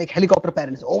they are like helicopter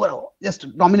parents, overall,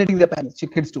 just dominating their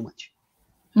kids too much.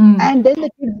 And then the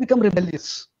kids become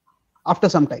rebellious after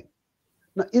some time.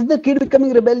 Now, is the kid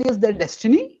becoming rebellious their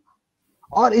destiny,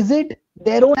 or is it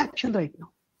their own action right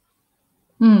now?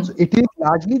 So it is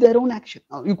largely their own action.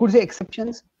 Now, you could say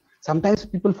exceptions. Sometimes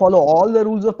people follow all the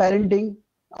rules of parenting,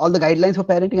 all the guidelines for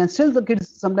parenting, and still the kids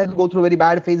sometimes go through a very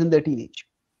bad phase in their teenage.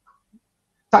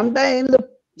 Sometimes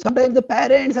the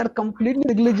parents are completely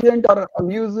negligent or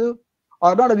abusive,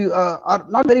 or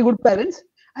not very good parents,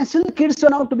 and still the kids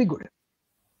turn out to be good.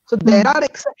 So there are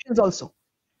exceptions also.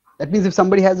 That means if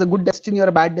somebody has a good destiny or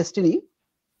a bad destiny,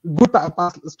 good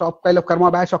stockpile of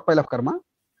karma, bad stockpile of karma,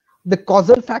 the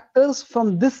causal factors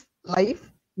from this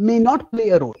life may not play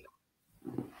a role.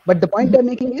 But the point I'm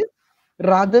making is,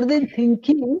 rather than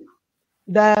thinking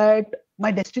that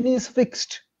my destiny is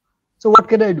fixed, so what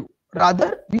can I do?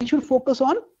 Rather, we should focus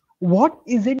on what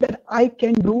is it that I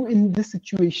can do in this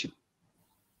situation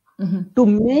to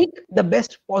make the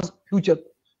best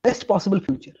possible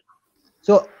future.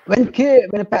 So when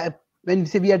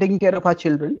say we are taking care of our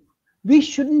children, we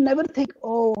should never think,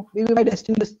 oh, maybe my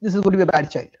destiny, this is going to be a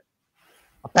bad child.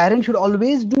 A parent should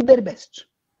always do their best.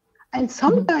 And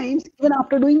sometimes, even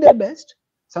after doing their best,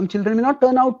 some children may not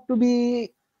turn out to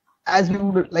be as we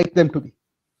would like them to be.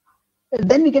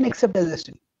 Then we can accept as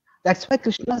destiny. That's why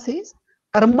Krishna says,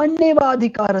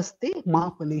 Karmanyevadhikaraste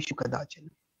ma phaleshu kadachana.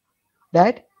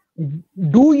 That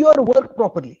do your work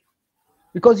properly.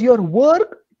 Because your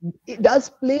work, it does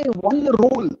play one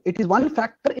role. It is one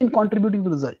factor in contributing to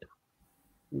the result.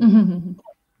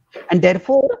 And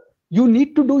therefore, you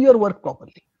need to do your work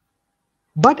properly.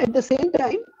 But at the same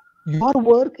time, your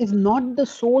work is not the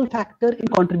sole factor in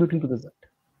contributing to the result.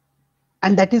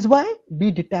 And that is why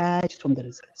be detached from the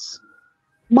results.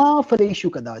 Ma phaleshu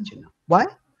kadachana. Why?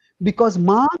 Because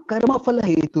ma karma phala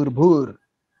heturbhur.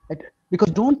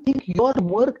 Because don't think your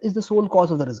work is the sole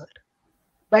cause of the result.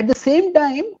 But at the same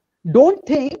time, don't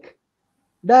think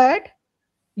that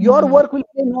your work will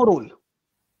play no role.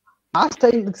 Last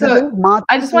time, so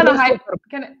I just want to highlight.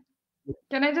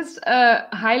 Can I just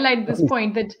highlight this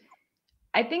point that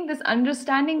I think this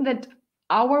understanding that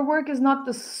our work is not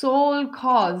the sole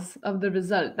cause of the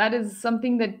result. That is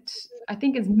something that I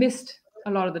think is missed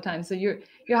a lot of the time. So you're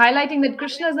highlighting that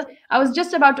Krishna is. I was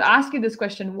just about to ask you this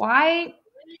question: Why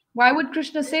would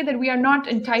Krishna say that we are not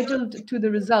entitled to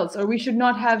the results, or we should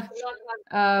not have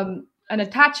an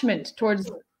attachment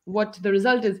towards what the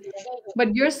result is?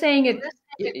 But you're saying it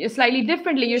slightly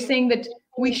differently. You're saying that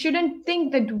we shouldn't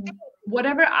think that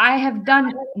whatever I have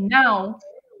done now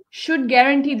should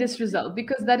guarantee this result,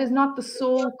 because that is not the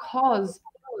sole cause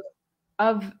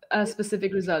of a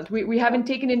specific result. We haven't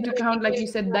taken into account, like you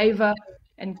said, Daiva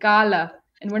and Kala,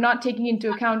 and we're not taking into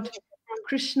account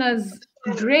Krishna's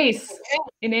grace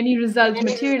in any result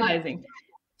materializing.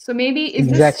 So maybe is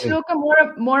this shloka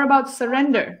more about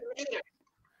surrender?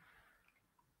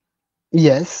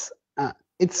 Yes,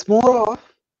 it's more of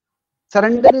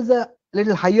surrender is a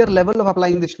little higher level of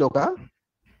applying the shloka.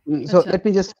 So let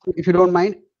me just, if you don't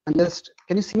mind, and just,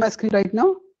 can you see my screen right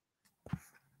now?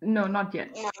 No, not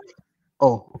yet.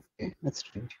 Oh, okay, that's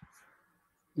strange.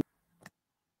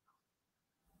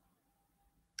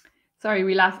 Sorry,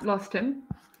 we lost him.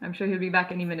 I'm sure he'll be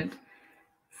back any minute.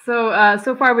 So,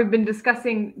 so far we've been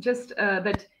discussing just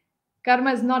that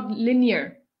karma is not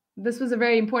linear. This was a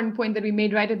very important point that we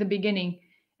made right at the beginning.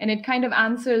 And it kind of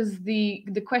answers the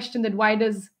question that why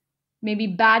does maybe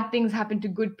bad things happen to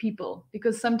good people?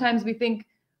 Because sometimes we think,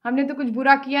 हमने तो कुछ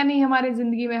बुरा किया नहीं हमारे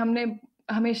जिंदगी में, हमने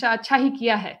हमेशा अच्छा ही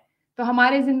किया है. तो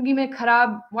हमारे जिंदगी में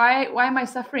खराब, why am I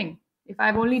suffering? If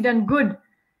I've only done good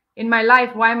in my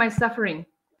life, why am I suffering?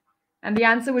 And the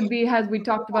answer would be, as we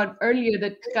talked about earlier,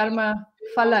 that karma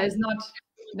phala is not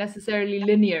necessarily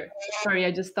linear. Sorry,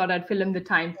 I just thought I'd fill in the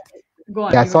time. Go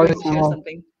on. Yeah, you were going to share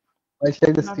something. I'll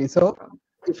share the screen. So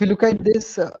if you look at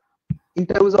this in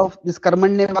terms of this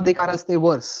karmanyevadhikaraste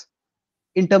verse,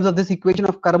 in terms of this equation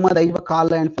of karma, daiva,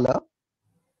 kala, and phala,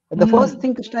 the first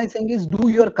thing Krishna is saying is do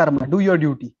your karma, do your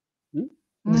duty.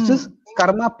 This is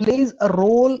karma plays a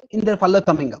role in the phala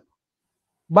coming up.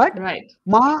 But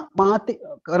ma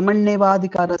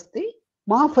karmanyevadhikaraste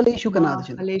ma phaleshu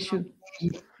kanadachana.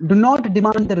 Do not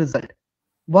demand the result.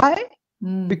 Why?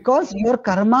 Because your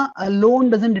karma alone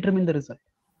doesn't determine the result.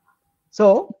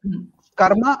 So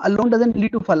karma alone doesn't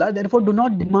lead to phala. Therefore, do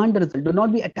not demand the result. Do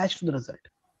not be attached to the result.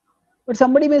 But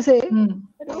somebody may say,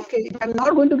 okay, if I'm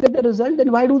not going to get the result,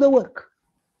 then why do the work?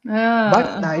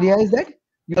 But the idea is that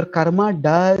your karma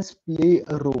does play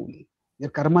a role. Your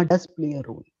karma does play a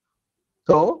role.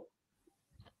 So,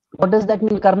 what does that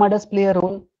mean? Karma does play a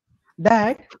role.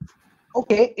 That,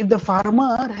 okay, if the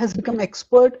farmer has become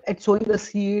expert at sowing the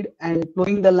seed and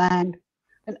plowing the land,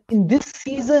 and in this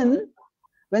season,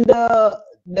 when there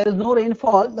is no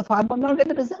rainfall, the farmer will not get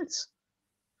the results.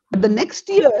 But the next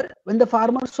year, when the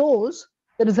farmer sows,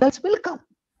 the results will come.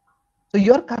 So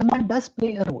your karma does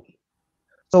play a role.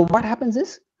 So what happens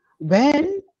is,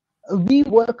 when we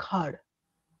work hard,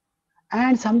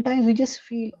 and sometimes we just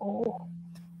feel, oh,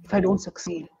 if I don't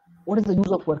succeed, what is the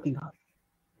use of working hard?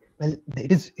 Well,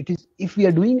 it is. If we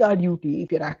are doing our duty,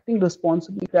 if we are acting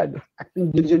responsibly, if we are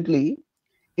acting diligently,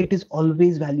 it is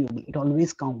always valuable. It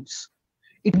always counts.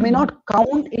 It may not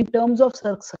count in terms of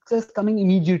success coming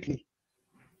immediately,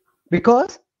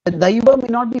 because the daiva may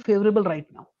not be favorable right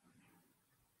now.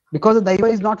 Because the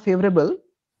daiva is not favorable,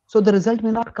 so the result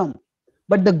may not come.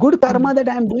 But the good karma that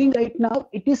I am doing right now,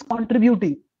 it is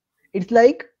contributing. It's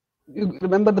like, you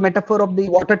remember the metaphor of the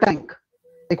water tank.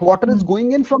 Like water is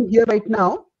going in from here right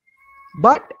now,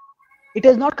 but It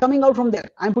is not coming out from there.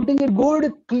 I'm putting it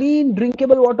good, clean,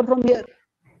 drinkable water from here.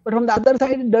 But from the other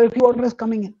side, dirty water is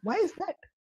coming in. Why is that?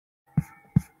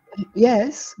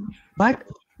 Yes, but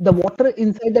the water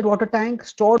inside that water tank,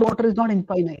 stored water is not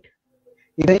infinite.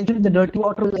 Eventually, the dirty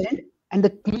water will end, and the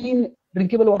clean,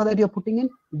 drinkable water that you're putting in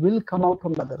will come out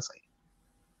from the other side.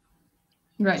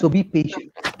 Right. So be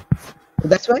patient. So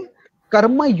that's why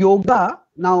karma yoga.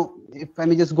 Now, if I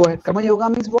may just go ahead, karma yoga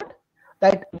means what?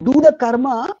 That do the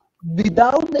karma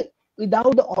without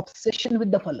the obsession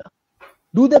with the phala.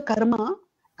 Do the karma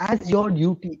as your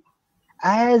duty,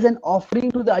 as an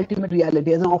offering to the ultimate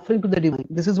reality, as an offering to the divine.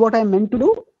 This is what I meant to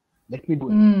do. Let me do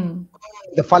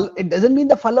it. The phala, it doesn't mean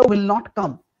the phala will not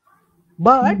come,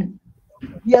 but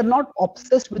we are not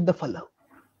obsessed with the phala.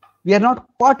 We are not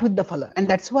caught with the phala, and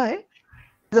that's why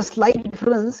there's a slight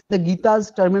difference in the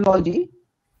Gita's terminology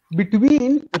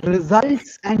between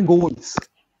results and goals.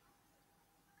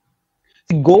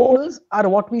 See, goals are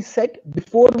what we set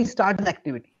before we start an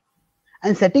activity,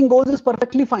 and setting goals is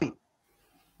perfectly fine.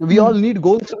 We all need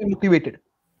goals to be motivated,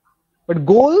 but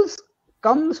goals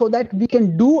come so that we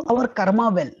can do our karma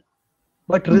well,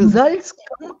 but results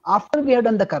come after we have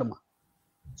done the karma.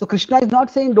 So Krishna is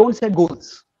not saying don't set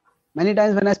goals. Many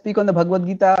times when I speak on the Bhagavad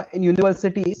Gita in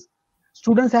universities,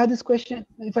 students have this question: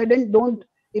 if I don't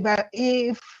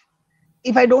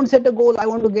set a goal, I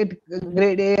want to get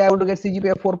grade A, I want to get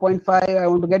CGPA 4.5, I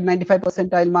want to get 95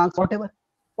 percentile marks, whatever.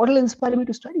 What will inspire me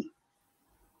to study?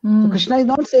 So Krishna is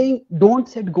not saying don't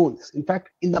set goals. In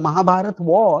fact, in the Mahabharata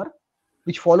war,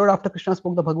 which followed after Krishna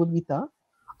spoke the Bhagavad Gita,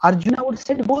 Arjuna would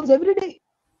set goals every day.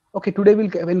 Okay, today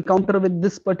we'll encounter with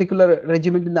this particular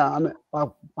regiment in the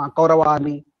Kaurava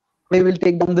army. Today we'll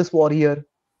take down this warrior.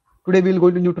 Today we're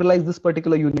going to neutralize this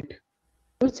particular unit.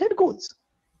 We'll set goals.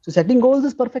 So setting goals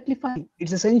is perfectly fine.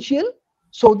 It's essential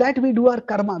so that we do our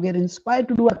karma. We are inspired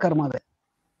to do our karma well.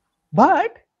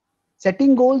 But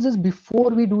setting goals is before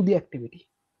we do the activity.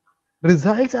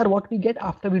 Results are what we get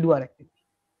after we do our activity.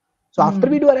 So after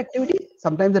we do our activity,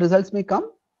 sometimes the results may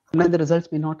come, sometimes the results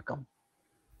may not come.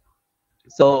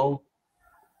 So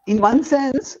in one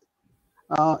sense,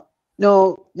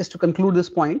 just to conclude this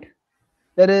point,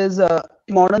 there is in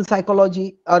modern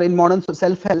psychology or in modern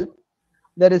self-help,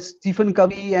 there is Stephen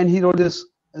Covey, and he wrote this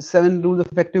 7 Rules of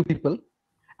Effective People,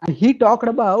 and he talked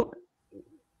about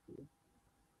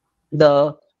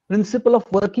the principle of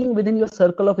working within your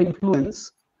circle of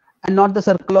influence and not the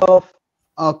circle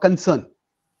of concern.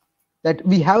 That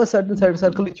we have a certain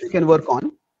circle which we can work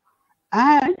on,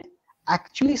 and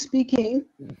actually speaking,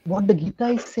 what the Gita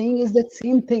is saying is that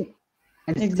same thing.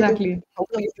 And exactly,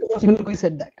 we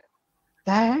said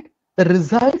that the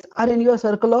results are in your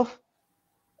circle of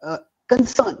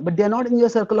concern, but they are not in your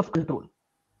circle of control.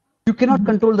 You cannot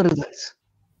control the results,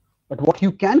 but what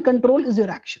you can control is your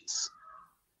actions.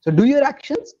 So do your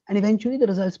actions, and eventually the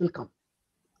results will come.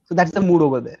 So that's the mood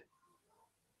over there.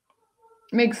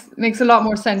 Makes a lot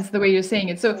more sense the way you're saying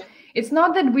it. So it's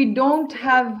not that we don't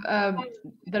have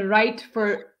the right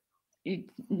for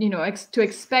to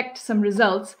expect some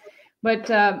results, but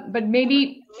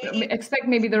maybe expect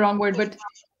maybe the wrong word, but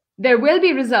there will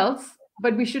be results,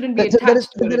 but we shouldn't be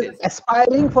attached to what it is.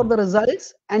 Aspiring for the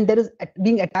results, and there is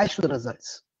being attached to the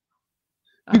results.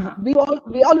 We all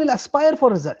will aspire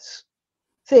for results.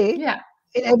 Say,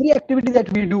 in every activity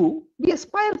that we do, we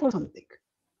aspire for something.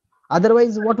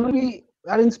 Otherwise, what will be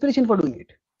our inspiration for doing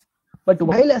it? But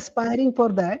while aspiring for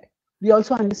that, we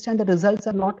also understand the results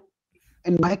are not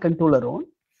in my control alone.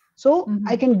 So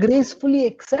I can gracefully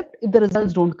accept if the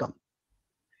results don't come.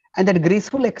 And that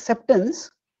graceful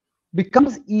acceptance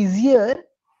becomes easier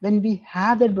when we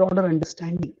have that broader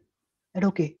understanding that,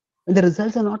 okay, when the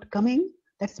results are not coming,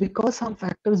 that's because some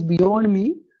factors beyond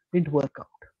me didn't work out.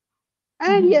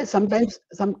 And yes, sometimes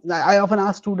I often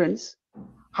ask students,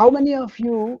 how many of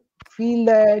you feel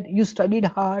that you studied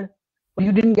hard, but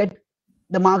you didn't get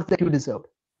the marks that you deserved?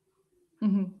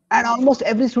 And almost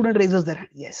every student raises their hand,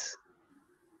 yes.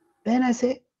 Then I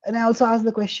say, and I also ask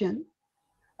the question,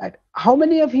 that how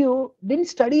many of you didn't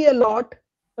study a lot,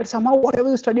 but somehow whatever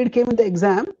you studied came in the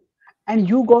exam, and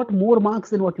you got more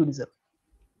marks than what you deserve?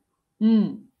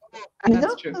 And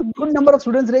a good number of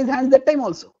students raise hands that time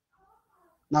also.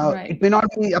 Now, it may not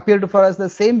appear for us the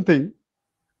same thing,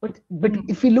 but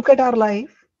if we look at our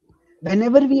life,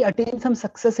 whenever we attain some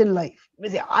success in life, we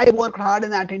say, I worked hard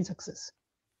and I attained success.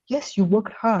 Yes, you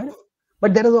worked hard,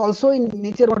 but there is also in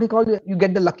nature what we call you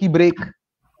get the lucky break.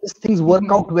 These things work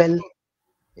out well.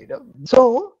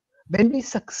 So when we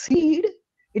succeed,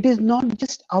 it is not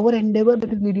just our endeavor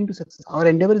that is leading to success. Our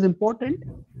endeavor is important,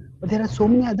 but there are so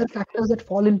many other factors that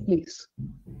fall in place,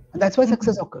 and that's why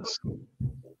success occurs.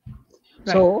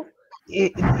 So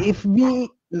if we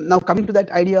now coming to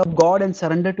that idea of God and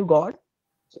surrender to God,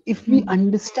 so if we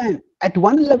understand at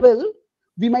one level,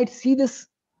 we might see this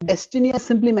destiny as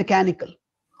simply mechanical.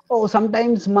 Oh,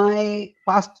 sometimes my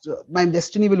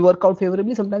destiny will work out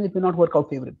favorably, sometimes it will not work out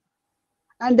favorably.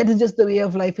 And that is just the way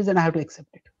of life is, and I have to accept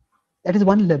it. That is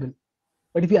one level.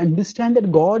 But if you understand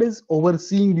that God is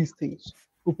overseeing these things,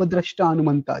 upadrashta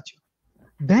anumantacha,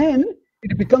 then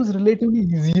it becomes relatively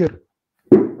easier.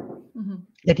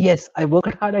 That yes, I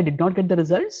worked hard, I did not get the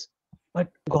results,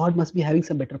 but God must be having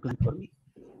some better plan for me.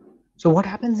 So what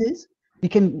happens is,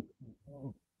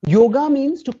 yoga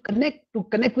means to connect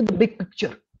with the big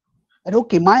picture. And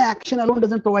okay, my action alone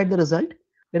doesn't provide the result.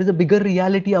 There is a bigger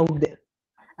reality out there.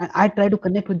 And I try to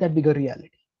connect with that bigger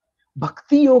reality.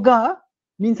 Bhakti yoga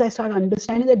means I start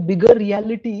understanding that bigger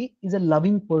reality is a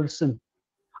loving person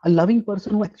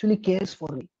who actually cares for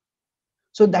me.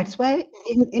 So that's why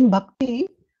in bhakti,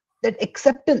 that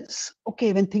acceptance,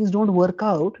 okay, when things don't work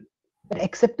out, that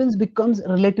acceptance becomes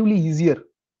relatively easier.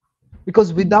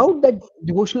 Because without that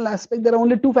devotional aspect, there are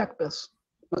only two factors.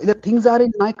 Either things are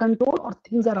in my control or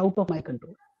things are out of my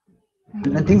control.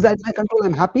 And when things are in my control,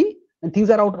 I'm happy. When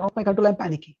things are out of my control, I'm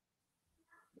panicking.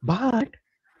 But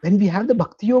when we have the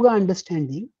bhakti yoga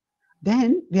understanding,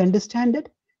 then we understand that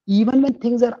even when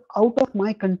things are out of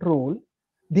my control,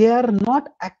 they are not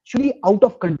actually out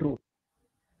of control.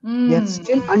 They are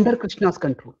still under Krishna's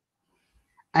control.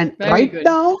 And right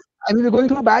now, I may be going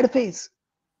through a bad phase,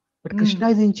 but Krishna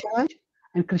is in charge,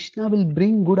 and Krishna will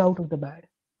bring good out of the bad.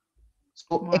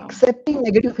 So accepting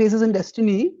negative phases in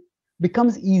destiny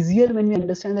becomes easier when we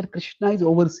understand that Krishna is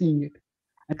overseeing it,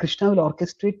 and Krishna will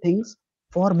orchestrate things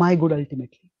for my good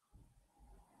ultimately.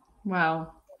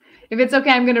 Wow. If it's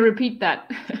okay, I'm going to repeat that.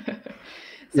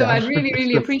 So I really,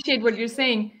 really appreciate what you're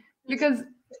saying, because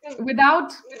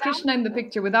without Krishna in the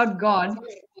picture, without God,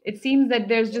 it seems that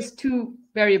there's just two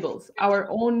variables: our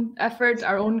own effort,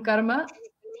 our own karma,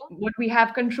 what we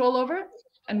have control over,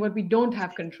 and what we don't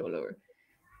have control over.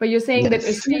 But you're saying that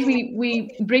as soon as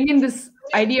we bring in this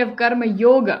idea of karma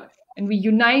yoga and we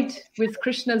unite with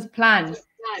Krishna's plan,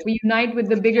 we unite with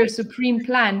the bigger supreme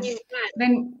plan,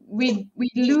 then we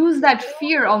lose that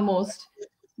fear almost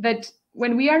that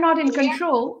when we are not in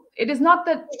control, it is not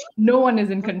that no one is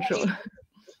in control.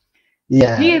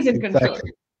 Yeah, he is in control.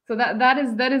 So that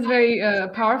is very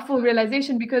powerful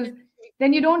realization, because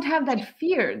then you don't have that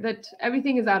fear that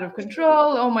everything is out of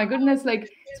control. Oh my goodness, like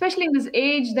especially in this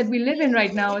age that we live in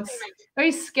right now, it's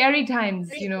very scary times,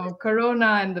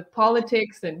 Corona and the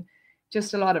politics and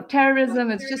just a lot of terrorism.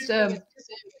 It's just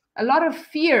a lot of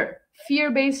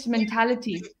fear-based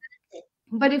mentality.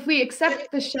 But if we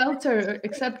accept the shelter,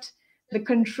 accept the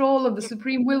control of the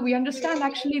supreme will, we understand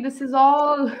actually this is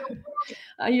all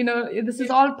this is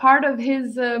all part of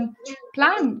his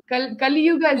plan. Kali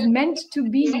Yuga is meant to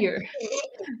be here.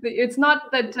 It's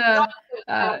not that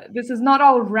this is not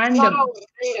all random.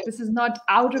 This is not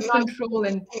out of control.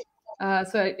 And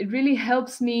so it really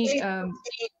helps me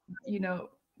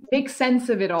make sense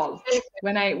of it all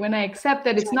when I accept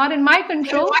that it's not in my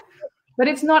control, but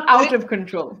it's not out of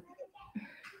control.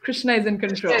 Krishna is in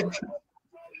control.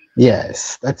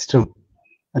 Yes, that's true.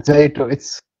 That's very true.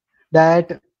 It's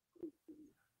that,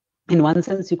 in one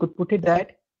sense, you could put it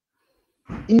that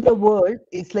in the world,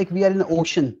 it's like we are in the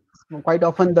ocean. Quite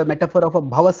often, the metaphor of a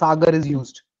Bhava Sagar is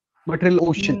used, material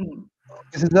ocean.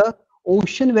 This is the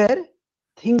ocean where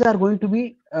things are going to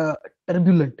be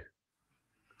turbulent.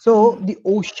 So the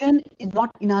ocean is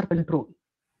not in our control.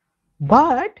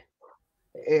 But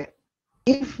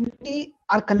if we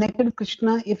are connected with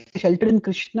Krishna, if we shelter in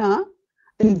Krishna,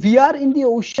 then we are in the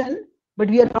ocean, but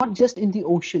we are not just in the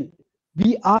ocean.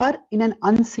 We are in an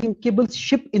unsinkable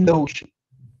ship in the ocean.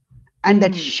 And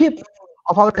that ship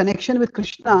of our connection with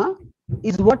Krishna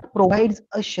is what provides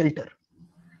us shelter.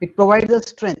 It provides us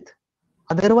strength.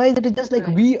 Otherwise, it is just like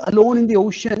we alone in the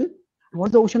ocean.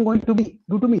 What's the ocean going to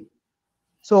do to me?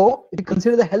 So, if you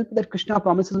consider the help that Krishna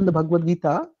promises in the Bhagavad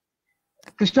Gita,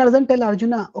 Krishna doesn't tell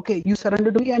Arjuna, okay, you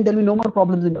surrender to me and there will be no more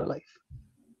problems in your life.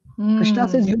 Krishna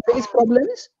says, you face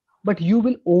problems, but you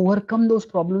will overcome those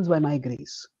problems by my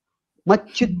grace. Mat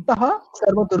chittaha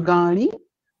sarva durgani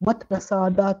mat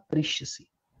prasadat tarishyasi.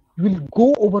 You will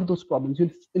go over those problems.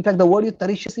 In fact, the word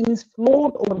tarishyasi means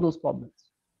float over those problems.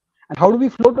 And how do we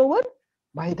float over?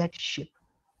 By that ship.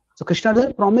 So Krishna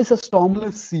doesn't promise a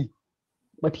stormless sea,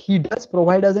 but he does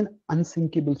provide us an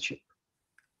unsinkable ship.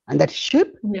 And that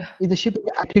ship is the ship of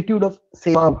the attitude of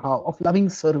seva bhav, of loving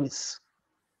service.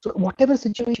 So whatever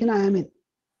situation I am in,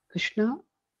 Krishna,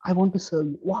 I want to serve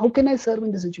you. How can I serve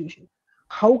in this situation?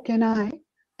 How can I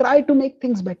try to make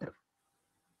things better?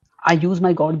 I use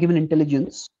my God-given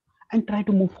intelligence and try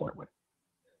to move forward.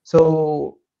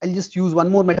 So I'll just use one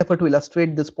more metaphor to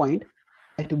illustrate this point,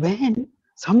 that when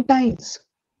sometimes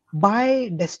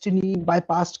by destiny, by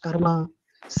past karma,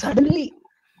 suddenly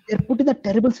they're put in a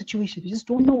terrible situation. You just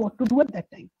don't know what to do at that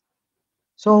time.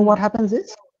 So what happens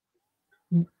is,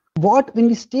 when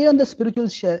we stay on the spiritual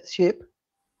shape,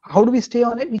 how do we stay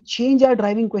on it? We change our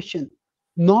driving question.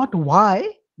 Not why,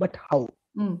 but how.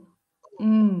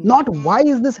 Not why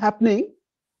is this happening,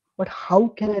 but how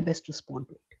can I best respond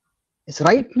to it? It's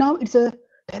right now, it's a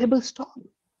terrible storm.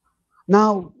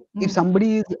 Now, if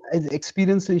somebody is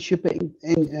experienced in shipping,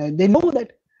 and they know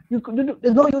that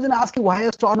there's no use in asking why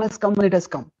a storm has come when it has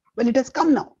come. Well, it has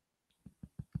come now.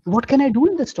 What can I do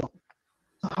in this storm?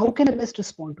 So how can I best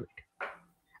respond to it?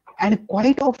 And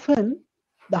quite often,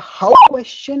 the how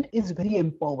question is very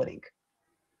empowering.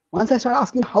 Once I start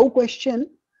asking how question,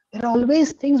 there are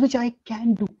always things which I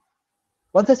can do.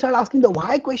 Once I start asking the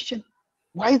why question,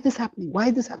 why is this happening? Why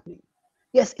is this happening?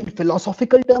 Yes, in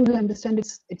philosophical terms, we understand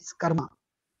it's karma.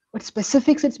 But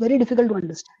specifics, it's very difficult to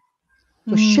understand.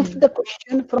 So shift the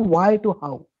question from why to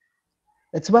how.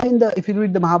 That's why if you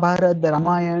read the Mahabharata, the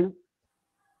Ramayana,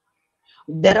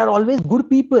 there are always good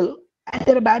people and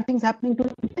there are bad things happening to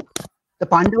them. The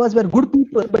Pandavas were good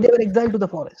people, but they were exiled to the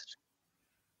forest.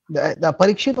 The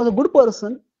Parikshit was a good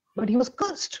person, but he was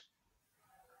cursed.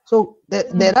 So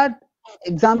there are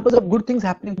examples of good things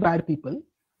happening to bad people.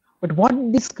 But what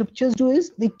these scriptures do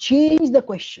is they change the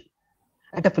question.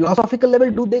 At a philosophical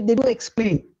level, they do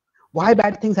explain why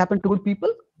bad things happen to good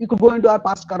people. You could go into our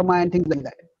past karma and things like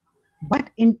that. But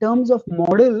in terms of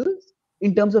models,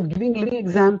 in terms of giving living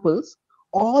examples,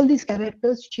 all these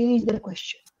characters change their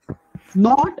question.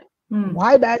 Not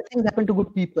why bad things happen to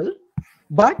good people,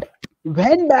 but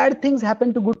when bad things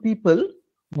happen to good people,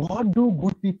 what do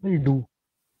good people do?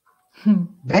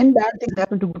 When bad things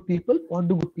happen to good people, what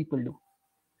do good people do?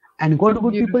 And what do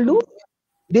good people do?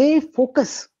 They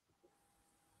focus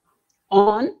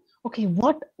on, okay,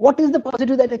 what is the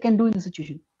positive that I can do in the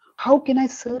situation? How can I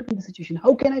serve in the situation?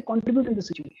 How can I contribute in the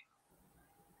situation?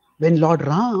 When Lord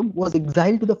Ram was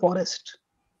exiled to the forest,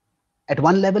 at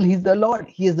one level he's the Lord.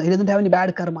 He doesn't have any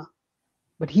bad karma,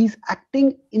 but he's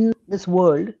acting in this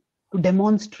world to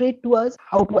demonstrate to us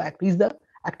how to act. He's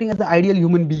acting as the ideal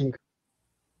human being.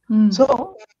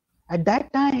 So at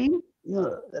that time,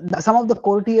 some of the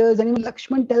courtiers and even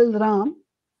Lakshman tells Ram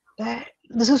that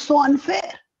this is so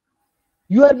unfair.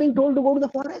 You are being told to go to the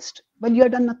forest when you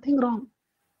have done nothing wrong.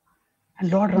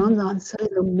 And Lord Ram's answer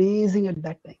is amazing at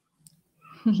that time.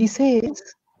 He says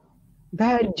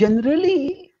that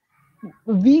generally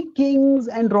we kings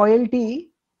and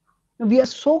royalty, we are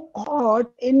so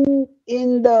caught in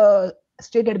the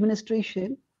state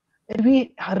administration that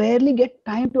we rarely get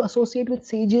time to associate with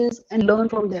sages and learn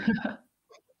from them.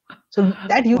 So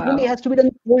that usually has to be done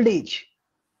in old age.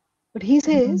 But he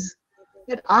says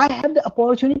that I have the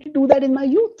opportunity to do that in my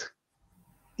youth.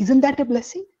 Isn't that a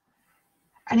blessing?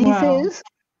 And he says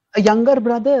a younger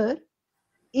brother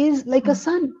is like a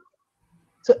son.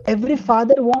 So every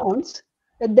father wants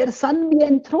that their son be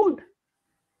enthroned.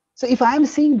 So if I am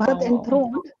seeing Bharat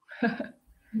enthroned,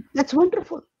 that's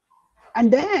wonderful.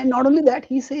 And then not only that,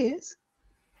 he says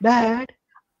that,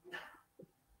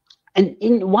 and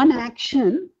in one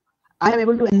action, I am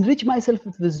able to enrich myself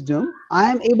with wisdom.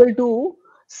 I am able to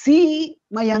see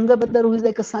my younger brother who is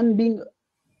like a son being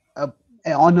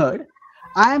honored.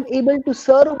 I am able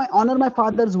to honor my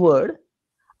father's word.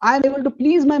 I am able to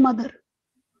please my mother.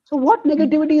 So what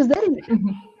negativity is there in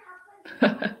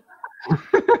it?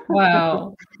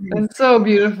 Wow, it's so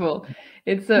beautiful.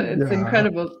 It's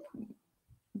incredible.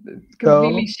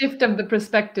 Completely shift of the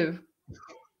perspective.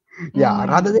 Yeah,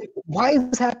 rather than why is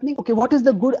this happening? Okay, what is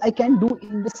the good I can do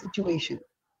in this situation?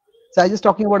 So I was just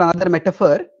talking about another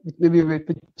metaphor, which maybe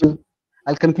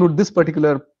I'll conclude this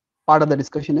particular part of the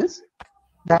discussion is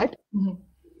that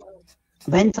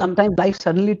when sometimes life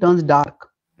suddenly turns dark,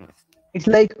 it's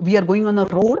like we are going on a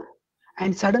road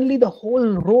and suddenly the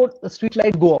whole road, the street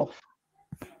light go off.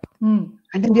 And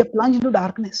then we are plunged into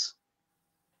darkness.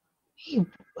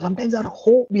 Sometimes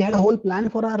we had a whole plan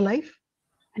for our life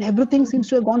and everything seems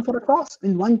to have gone for a toss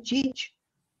in one change.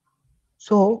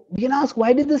 So we can ask,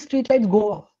 why did the street lights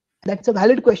go off? That's a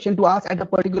valid question to ask at a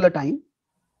particular time,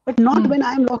 but not when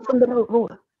I am lost on the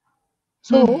road.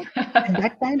 So at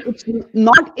that time, it's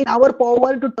not in our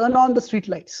power to turn on the street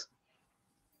lights.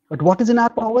 But what is in our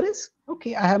power is,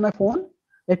 okay, I have my phone,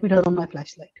 let me turn on my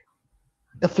flashlight.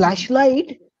 The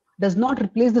flashlight does not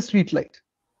replace the street light.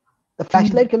 The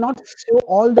flashlight cannot show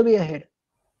all the way ahead,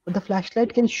 but the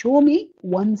flashlight can show me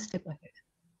one step ahead.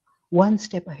 One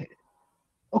step ahead.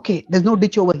 Okay, there's no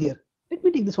ditch over here. Let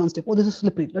me take this one step. Oh, this is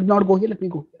slippery. Let me not go here. Let me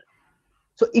go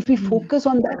here. So if we focus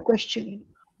on that question,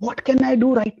 what can I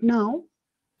do right now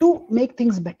to make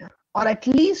things better, or at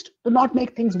least to not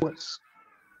make things worse?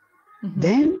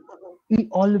 Then we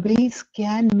always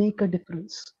can make a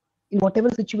difference in whatever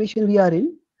situation we are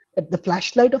in. That the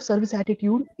flashlight of service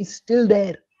attitude is still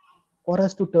there for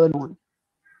us to turn on,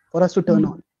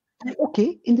 And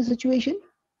okay, in this situation,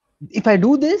 if I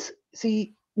do this,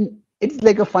 see, it's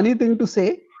like a funny thing to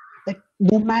say that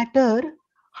no matter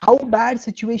how bad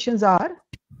situations are,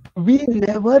 we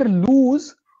never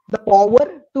lose the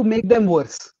power to make them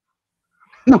worse.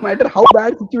 No matter how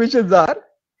bad situations are,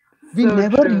 we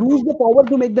never lose the power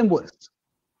to make them worse.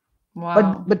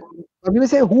 Wow. But we may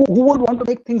say, who would want to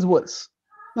make things worse?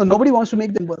 No, nobody wants to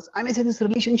make them worse. I may say this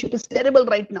relationship is terrible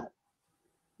right now.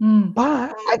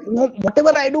 But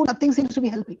whatever I do, nothing seems to be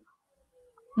helping.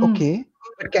 Okay,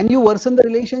 but can you worsen the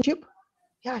relationship?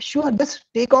 Yeah, sure. Just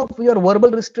take off your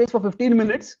verbal restraints for 15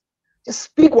 minutes. Just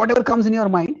speak whatever comes in your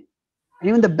mind. And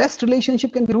even the best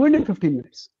relationship can be ruined in 15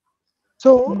 minutes.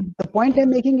 So the point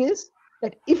I'm making is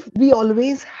that if we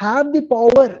always have the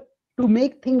power to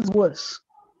make things worse,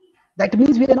 that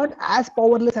means we are not as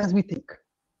powerless as we think.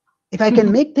 If I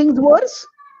can make things worse,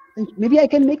 then maybe I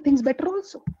can make things better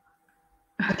also.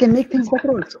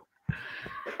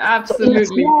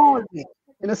 Absolutely. So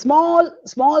in a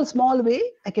small way,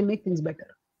 I can make things better.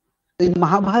 In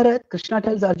Mahabharata, Krishna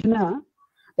tells Arjuna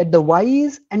that the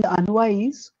wise and the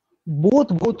unwise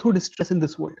both go through distress in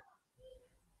this world.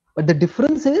 But the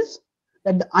difference is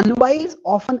that the unwise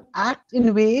often act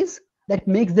in ways that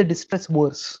makes the distress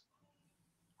worse.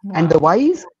 Wow. And the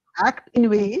wise act in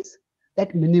ways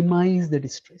that minimize the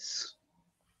distress.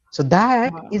 So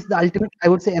that is the ultimate, I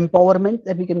would say, empowerment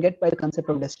that we can get by the concept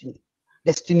of destiny.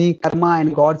 Destiny, karma,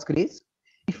 and God's grace.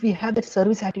 If we have that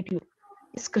service attitude,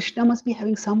 yes, Krishna must be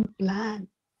having some plan.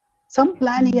 Some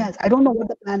plan he has. I don't know what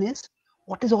the plan is.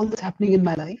 What is all this happening in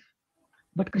my life?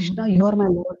 But Krishna, you are my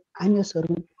Lord. I'm your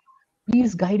servant.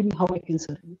 Please guide me how I can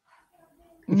serve you.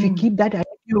 If you keep that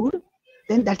attitude,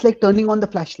 then that's like turning on the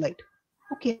flashlight.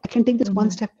 Okay, I can take this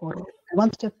one step forward,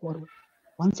 one step forward,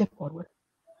 one step forward.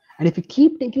 And if you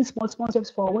keep taking small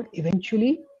steps forward,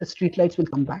 eventually the streetlights will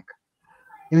come back.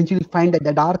 Eventually find that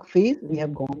the dark phase we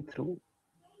have gone through.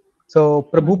 So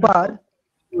Prabhupada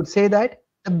would say that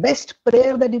the best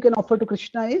prayer that you can offer to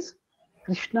Krishna is,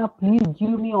 Krishna, please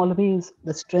give me always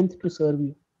the strength to serve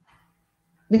you.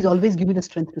 Please always give me the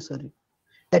strength to serve you.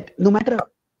 That no matter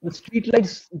the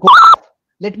streetlights go off,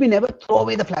 let me never throw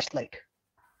away the flashlight.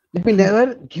 Let me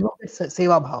never give up that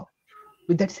seva bhav.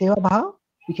 With that seva bhav,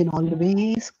 we can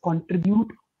always contribute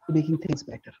to making things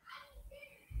better.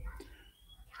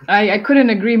 I couldn't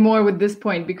agree more with this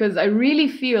point, because I really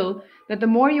feel that the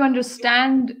more you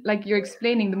understand, like you're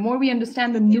explaining, the more we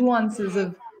understand the nuances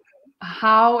of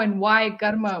how and why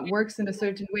karma works in a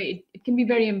certain way, it can be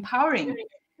very empowering.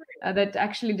 That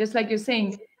actually, just like you're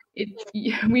saying,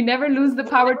 we never lose the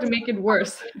power to make it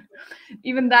worse.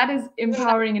 Even that is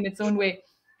empowering in its own way.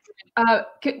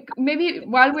 Maybe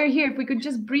while we're here, if we could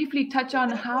just briefly touch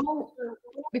on how,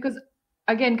 because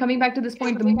again, coming back to this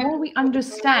point, the more we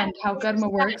understand how karma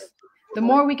works, the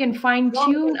more we can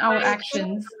fine-tune our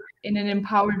actions in an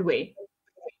empowered way.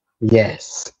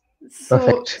 Yes.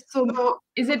 Perfect. So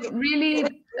is it really,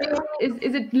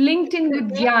 is it linked in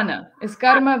with jnana? Is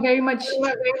karma very much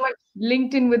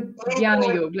linked in with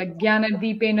jnana yoga, like jnana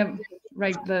deepena,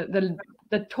 right?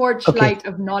 The torchlight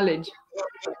of knowledge.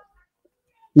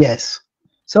 Yes.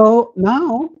 So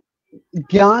now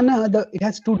jnana, it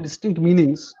has two distinct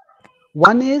meanings.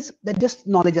 One is that just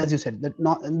knowledge, as you said, that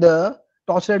the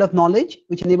torchlight of knowledge,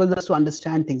 which enables us to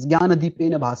understand things. Jnana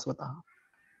deepena bhasvataha.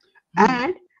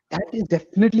 And that is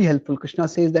definitely helpful. Krishna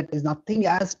says that there's nothing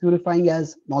as purifying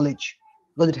as knowledge,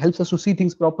 because it helps us to see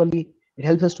things properly. It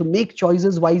helps us to make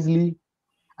choices wisely,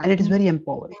 and it is very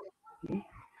empowering.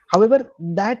 However,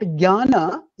 that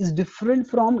jnana is different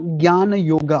from jnana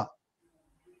yoga.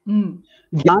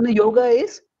 Jnana yoga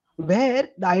is where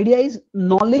the idea is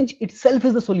knowledge itself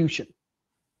is the solution.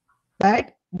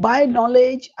 That by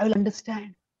knowledge, I will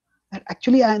understand that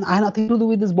actually I have nothing to do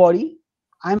with this body.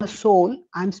 I'm a soul.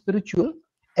 I'm spiritual.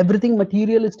 Everything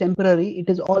material is temporary. It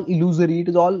is all illusory. It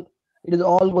is all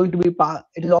going to be.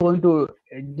 It is all going to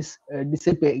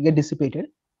get dissipated.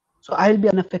 So I will be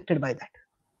unaffected by that.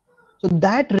 So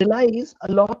that relies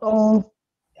a lot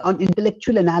on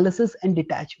intellectual analysis and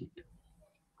detachment.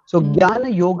 So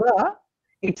Jnana Yoga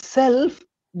itself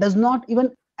does not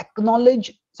even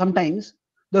acknowledge sometimes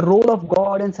the role of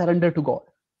God and surrender to God.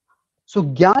 So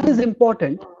Jnana is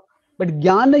important, but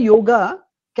Jnana Yoga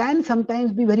can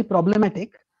sometimes be very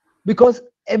problematic, because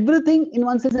everything in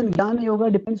one sense in Jnana Yoga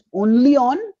depends only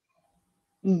on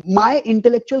my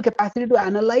intellectual capacity to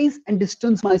analyze and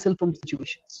distance myself from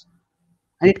situations.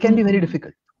 And it can be very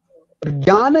difficult. But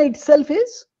jnana itself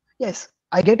is, yes,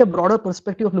 I get a broader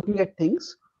perspective of looking at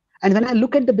things. And when I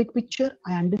look at the big picture,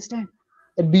 I understand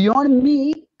that beyond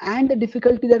me and the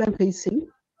difficulty that I'm facing,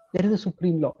 there is a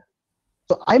Supreme Lord.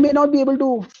 So I may not be able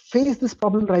to face this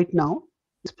problem right now.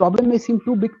 This problem may seem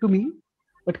too big to me,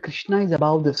 but Krishna is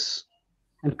above this.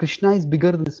 And Krishna is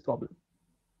bigger than this problem.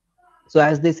 So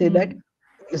as they say that,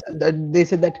 we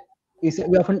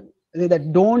often say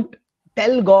that don't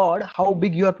tell God how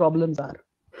big your problems are.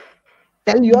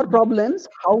 Tell your problems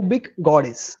how big God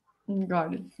is.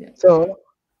 God is, yes.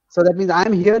 So that means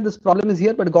I'm here, this problem is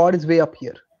here, but God is way up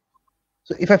here.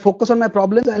 So if I focus on my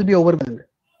problems, I'll be overwhelmed.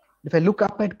 If I look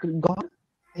up at God,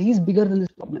 He's bigger than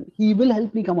this problem. He will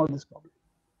help me come out of this problem.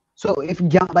 So if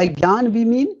by Gyan we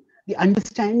mean the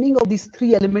understanding of these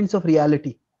three elements of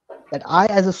reality, that I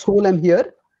as a soul am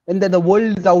here, and that the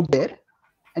world is out there,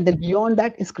 and then beyond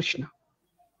that is Krishna.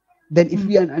 Then if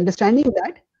we are understanding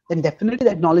that, then definitely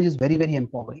that knowledge is very, very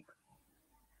empowering.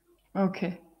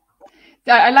 Okay.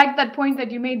 I like that point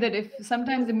that you made, that if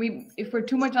sometimes if we're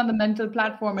too much on the mental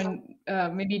platform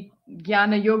and maybe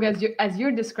Jnana Yoga as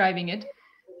you're describing it,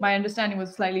 my understanding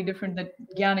was slightly different, that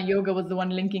Jnana Yoga was the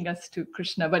one linking us to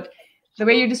Krishna. But the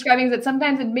way you're describing is that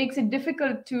sometimes it makes it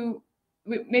difficult to,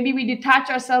 maybe we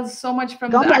detach ourselves so much from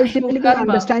the actual karma.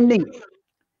 Understanding.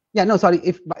 Yeah, no,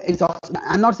 sorry.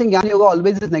 I'm not saying Jnana Yoga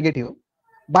always is negative.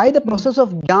 By the process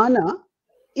of Jnana,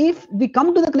 if we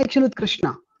come to the connection with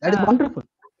Krishna, that is wonderful.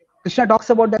 Krishna talks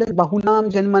about that as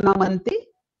Bahunam Janmanam Ante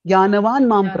Jnanavan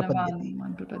Mam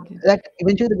Prapadyate. That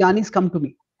eventually the Jnanis come to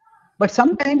me. But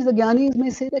sometimes the Jnanis may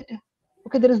say that,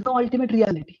 okay, there is no ultimate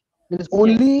reality. There is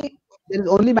only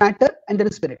matter and there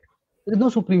is spirit. There is no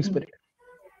supreme spirit.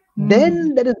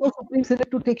 Then there is no supreme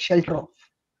spirit to take shelter of.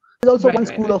 There is also one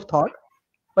school of thought,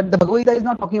 but the Bhagavad Gita is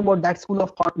not talking about that school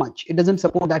of thought much. It doesn't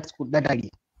support that idea.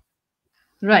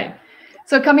 Right.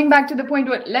 So coming back to the point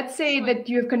where, let's say that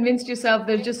you have convinced yourself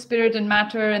there's just spirit and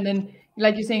matter, and then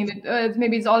like you're saying that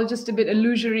maybe it's all just a bit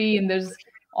illusory, and there's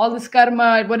all this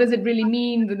karma. What does it really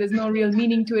mean? There's no real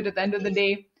meaning to it at the end of the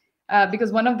day.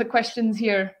 Because one of the questions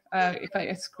here, if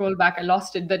I scroll back, I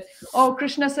lost it, that,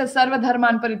 Krishna says sarva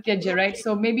dharman parityajya, right?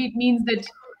 So maybe it means that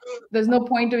there's no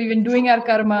point of even doing our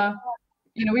karma.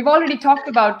 We've already talked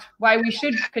about why we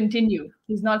should continue.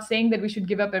 He's not saying that we should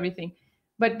give up everything.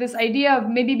 But this idea of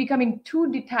maybe becoming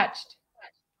too detached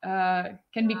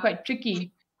can be quite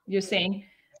tricky, you're saying.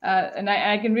 And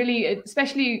I can really,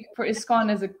 especially for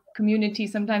ISKCON as a community,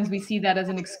 sometimes we see that as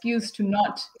an excuse to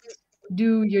not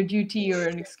do your duty, or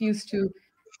an excuse to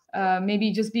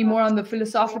maybe just be more on the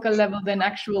philosophical level than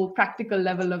actual practical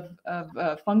level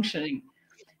of functioning.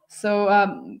 So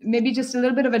maybe just a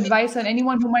little bit of advice on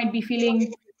anyone who might be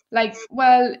feeling like,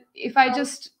 well, if I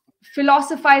just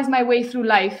philosophize my way through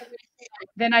life,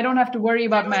 then I don't have to worry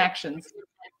about my actions.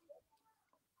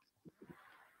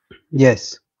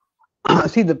 Yes.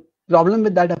 See, the problem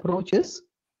with that approach is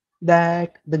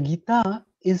that the Gita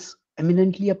is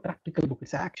eminently a practical book.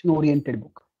 It's an action-oriented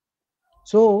book.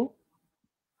 So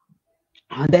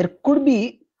there could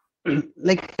be,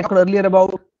 like I talked earlier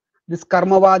about this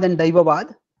karmavad and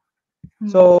daivavad.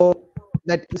 So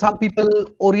that some people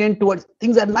orient towards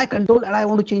things are in my control and I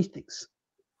want to change things.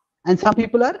 And some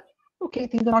people are, okay,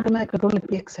 things are not in my control, let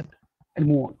me accept and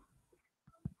move on.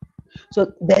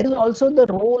 So there is also the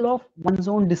role of one's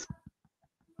own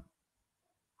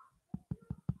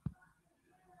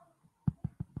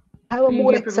have a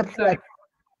more acceptable.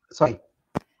 Sorry.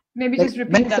 Maybe just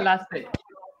repeat that last bit.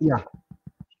 Yeah.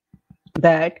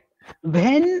 That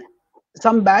when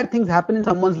some bad things happen in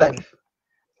someone's life,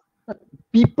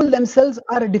 people themselves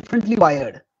are differently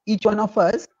wired. Each one of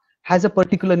us has a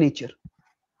particular nature.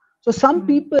 So some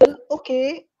people,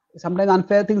 okay, sometimes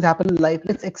unfair things happen in life,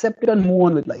 let's accept it and move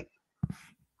on with life.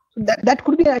 So that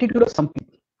could be the attitude of some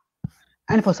people.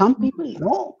 And for some people,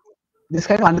 no, this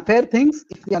kind of unfair things,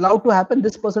 if they allow to happen,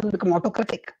 this person will become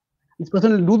autocratic. This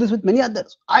person will do this with many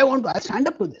others. I stand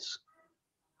up to this.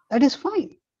 That is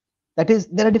fine.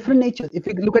 There are different natures. If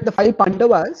you look at the 5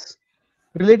 Pandavas,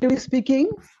 relatively speaking,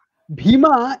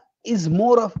 Bhima is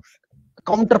more of a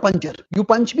counter puncher. You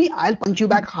punch me, I'll punch you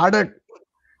back harder.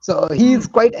 So he is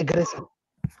quite aggressive.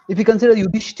 If you consider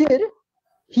Yudhishthir,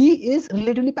 he is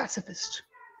relatively pacifist.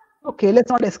 Okay, let's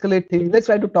not escalate things. Let's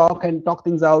try to talk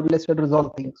things out. Let's try to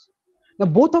resolve things. Now,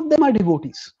 both of them are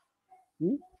devotees,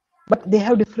 but they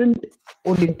have different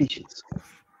orientations.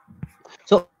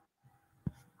 So,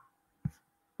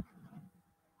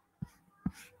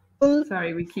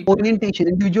 orientation,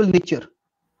 individual nature.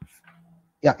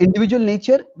 Yeah, individual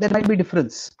nature, there might be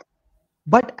difference.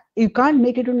 But you can't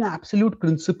make it an absolute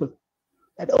principle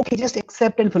that, okay, just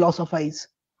accept and philosophize.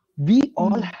 We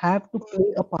all have to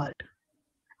play a part.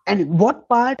 And what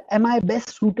part am I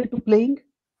best suited to playing?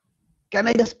 Can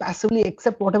I just passively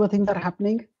accept whatever things are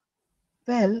happening?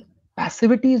 Well,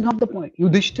 passivity is not the point.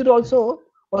 Yudhishthir also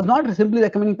was not simply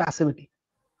recommending passivity.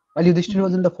 While Yudhishthir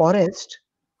was in the forest,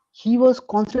 he was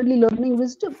constantly learning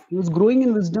wisdom. He was growing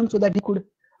in wisdom so that he could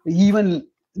even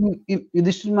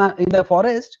Yudhishthir in the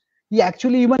forest, he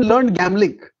actually even learned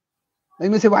gambling. Now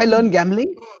you may say, why learn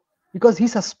gambling? Because he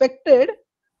suspected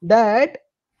that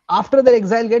after their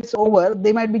exile gets over,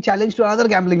 they might be challenged to another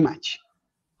gambling match.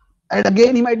 And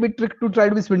again, he might be tricked to try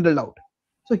to be swindled out.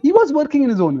 So he was working in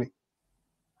his own way.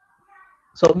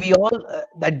 So we all,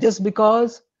 that just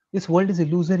because this world is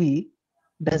illusory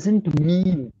doesn't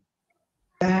mean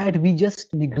that we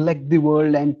just neglect the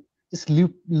world and just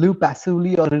live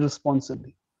passively or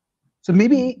irresponsibly. So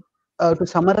maybe to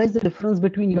summarize the difference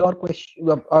between your question,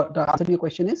 to answer your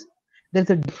question is, there's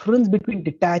a difference between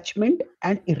detachment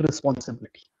and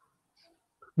irresponsibility.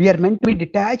 We are meant to be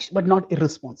detached, but not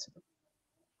irresponsible.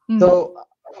 So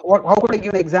how could I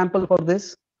give an example for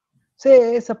this?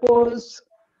 Say, suppose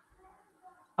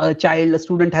a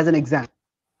student has an exam,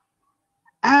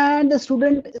 and the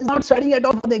student is not studying at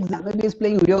all for the exam. Maybe he's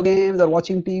playing video games or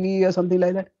watching TV or something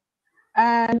like that.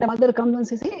 And the mother comes and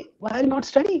says, hey, why are you not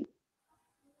studying?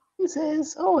 He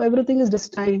says, oh, everything is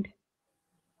destined.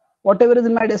 Whatever is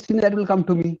in my destiny, that will come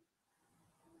to me.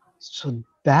 So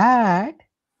that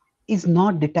is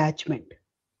not detachment.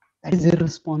 That is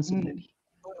irresponsibility.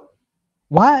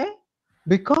 Why?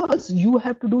 Because you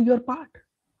have to do your part.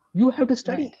 You have to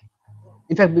study. Right.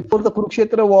 In fact, before the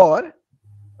Kurukshetra war,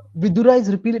 Vidura is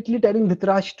repeatedly telling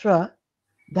Dhritarashtra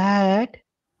that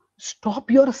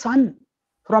stop your son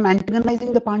from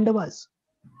antagonizing the Pandavas.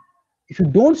 If you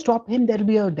don't stop him, there will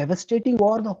be a devastating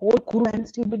war. The whole Kuru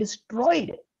dynasty will be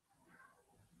destroyed.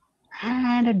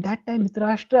 And at that time,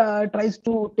 Dhritarashtra tries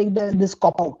to take this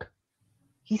cop out.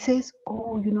 He says,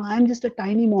 oh, I'm just a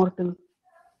tiny mortal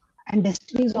and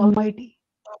destiny is almighty.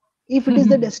 If it is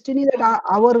the destiny that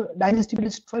our dynasty will be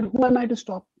destroyed, who am I to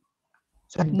stop?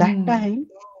 So at that time,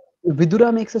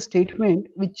 Vidura makes a statement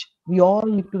which we all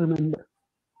need to remember.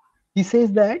 He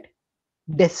says that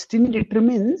destiny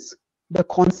determines the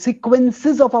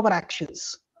consequences of our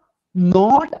actions,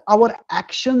 not our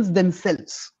actions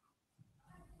themselves.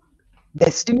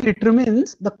 Destiny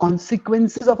determines the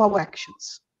consequences of our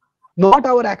actions, not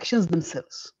our actions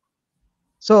themselves.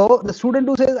 So the student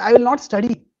who says, I will not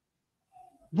study,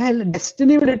 well,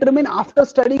 destiny will determine after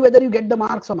study whether you get the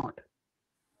marks or not.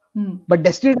 But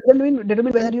destiny doesn't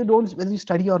determine whether you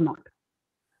study or not.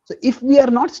 So if we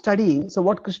are not studying, so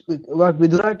what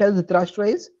Vidura tells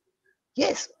Dhritarashtra is,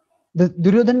 yes, the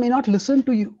Duryodhan may not listen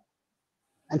to you,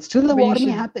 and still the war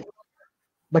may happen.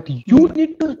 But you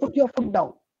need to put your foot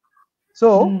down.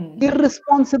 So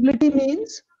irresponsibility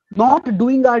means not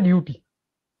doing our duty.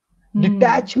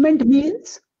 Detachment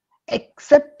means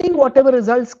accepting whatever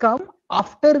results come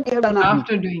after we have done our duty.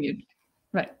 After doing it.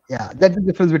 Right. Yeah, that's the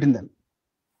difference between them.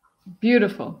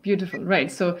 Beautiful, beautiful.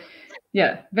 Right. So,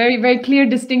 yeah, very, very clear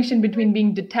distinction between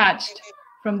being detached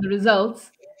from the results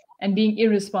and being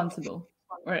irresponsible,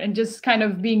 and just kind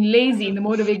of being lazy in the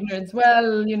mode of ignorance.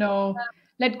 Well,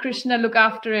 let Krishna look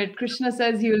after it. Krishna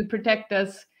says he will protect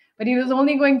us, but he was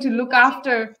only going to look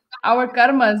after our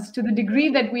karmas to the degree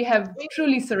that we have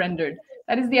truly surrendered.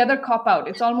 That is the other cop-out.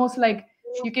 It's almost like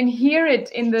you can hear it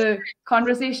in the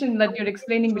conversation that you're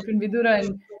explaining between Vidura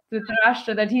and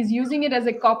Dhritarashtra, that he's using it as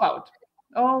a cop-out.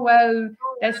 Oh, well,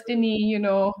 destiny,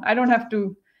 I don't have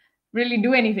to really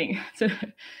do anything.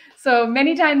 So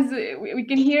many times we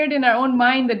can hear it in our own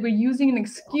mind that we're using an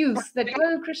excuse that,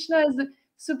 well, Krishna is the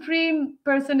supreme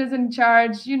person, is in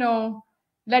charge,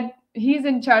 he's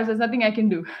in charge, there's nothing I can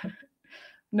do.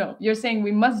 No, you're saying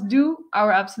we must do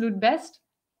our absolute best,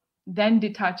 then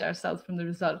detach ourselves from the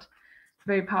result. It's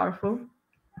very powerful.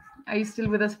 Are you still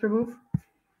with us, Prabhu?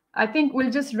 I think we'll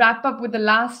just wrap up with the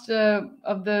last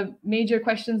of the major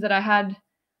questions that I had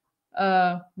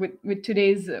with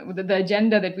today's with the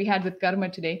agenda that we had with karma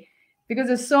today, because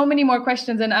there's so many more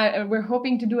questions, and we're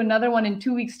hoping to do another one in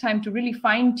 2 weeks' time to really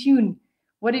fine tune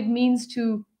what it means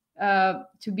to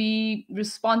be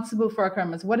responsible for our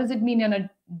karmas. What does it mean on a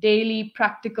daily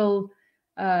practical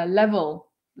level?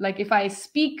 Like if I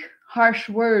speak harsh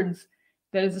words,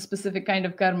 there is a specific kind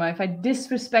of karma. If I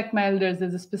disrespect my elders,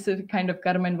 there's a specific kind of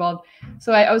karma involved.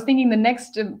 So I was thinking the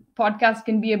next podcast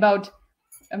can be about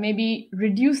maybe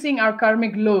reducing our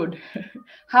karmic load.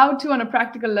 How to, on a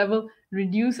practical level,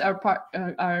 reduce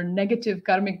our negative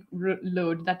karmic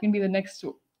load. That can be the next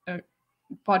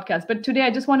podcast. But today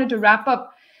I just wanted to wrap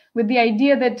up with the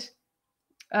idea that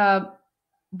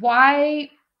why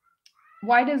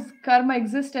does karma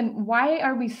exist and why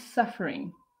are we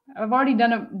suffering? I've already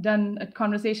done a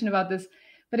conversation about this,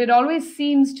 but it always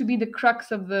seems to be the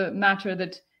crux of the matter,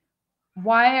 that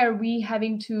why are we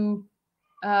having to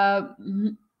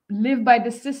live by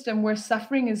the system where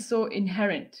suffering is so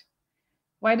inherent?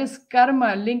 Why does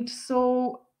karma linked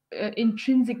so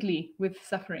intrinsically with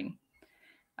suffering?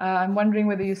 I'm wondering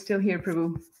whether you're still here,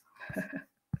 Prabhu.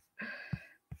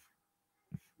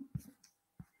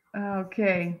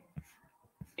 Okay.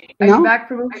 Are you back,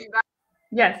 Prabhu?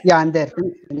 Yes. Yeah, I'm there.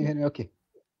 Can you hear me? Okay.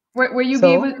 Were you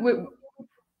able?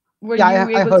 Were you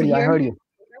able to hear? I heard you.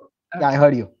 Okay. Yeah, I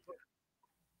heard you.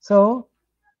 So,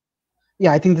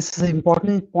 yeah, I think this is an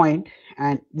important point,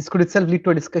 and this could itself lead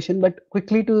to a discussion. But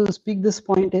quickly to speak this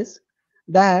point is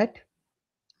that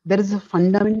there is a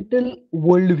fundamental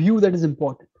worldview that is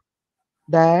important.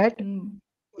 That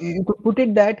you could put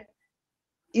it that,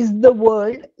 is the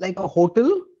world like a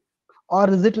hotel or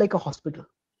is it like a hospital?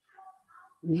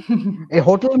 A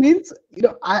hotel means,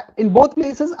 in both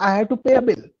places I have to pay a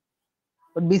bill.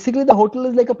 But basically the hotel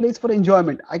is like a place for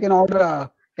enjoyment. I can order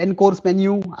a 10-course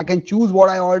menu. I can choose what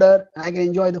I order and I can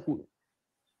enjoy the food.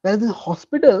 Whereas in a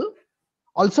hospital,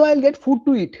 also I'll get food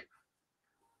to eat.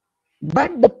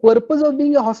 But the purpose of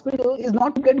being a hospital is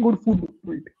not to get good food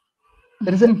to eat.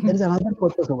 There is another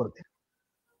purpose over there.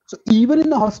 So even in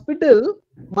the hospital,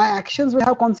 my actions will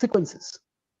have consequences.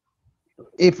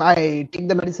 If I take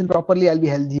the medicine properly, I'll be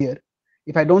healthier.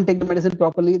 If I don't take the medicine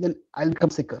properly, then I'll become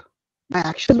sicker. My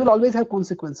actions will always have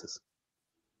consequences.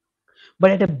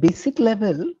 But at a basic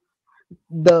level,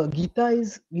 the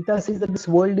Gita says that this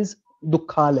world is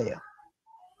dukkhalaya.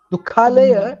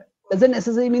 Dukkhalaya doesn't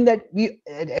necessarily mean that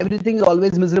everything is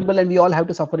always miserable and we all have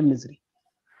to suffer in misery.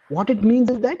 What it means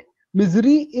is that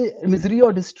misery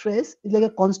or distress is like a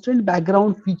constant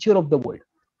background feature of the world.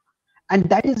 And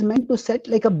that is meant to set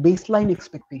like a baseline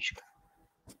expectation.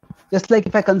 Just like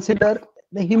if I consider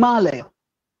the Himalaya.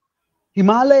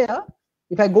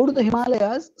 If I go to the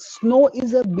Himalayas, snow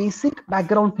is a basic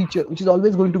background feature which is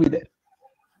always going to be there.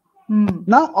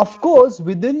 Now, of course,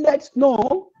 within that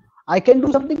snow, I can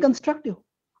do something constructive.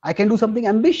 I can do something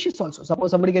ambitious also.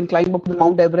 Suppose somebody can climb up to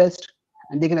Mount Everest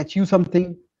and they can achieve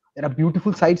something. There are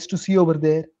beautiful sights to see over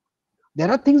there. There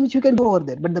are things which you can do over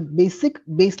there. But the basic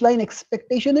baseline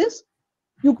expectation is,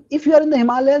 if you are in the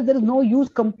Himalayas, there is no use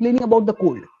complaining about the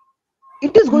cold.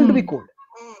 It is going to be cold.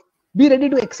 Be ready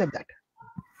to accept that.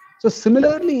 So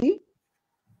similarly,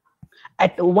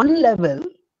 at one level,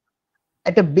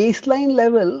 at a baseline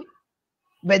level,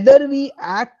 whether we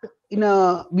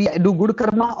we do good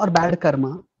karma or bad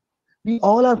karma, we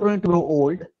all are going to grow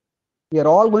old. We are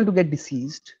all going to get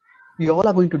diseased. We all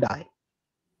are going to die.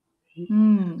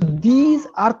 So these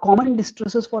are common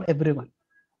distresses for everyone.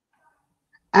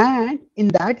 And in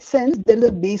that sense, there is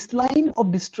a baseline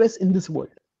of distress in this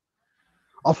world.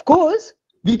 Of course,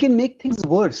 we can make things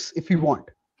worse if we want.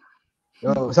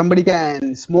 Somebody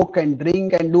can smoke and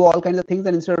drink and do all kinds of things,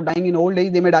 and instead of dying in old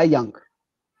age, they may die young.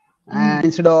 And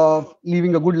instead of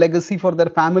leaving a good legacy for their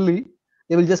family,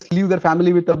 they will just leave their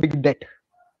family with a big debt.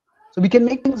 So we can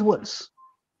make things worse.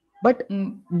 But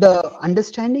the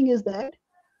understanding is that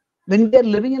when we are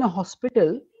living in a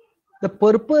hospital, the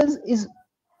purpose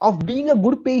of being a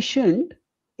good patient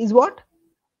is what?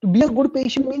 To be a good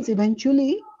patient means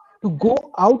eventually to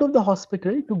go out of the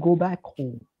hospital, to go back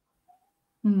home.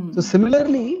 So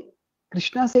similarly,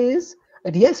 Krishna says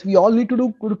that yes, we all need to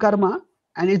do good karma,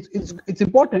 and it's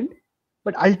important,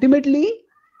 but ultimately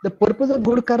the purpose of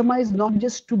good karma is not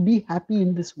just to be happy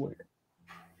in this world.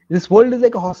 This world is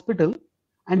like a hospital,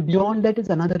 and beyond that is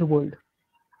another world.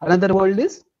 Another world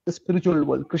is the spiritual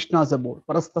world. Krishna's abode.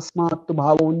 Parastasmat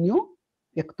bhavonyo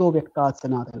yakto vyaktat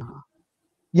sanatanaha.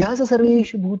 Yasa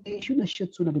sarveshu bhuteshu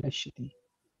nashyatsu na vinashyati.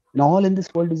 And all in this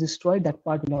world is destroyed, that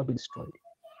part will not be destroyed.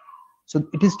 So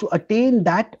it is to attain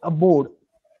that abode.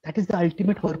 That is the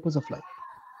ultimate purpose of life.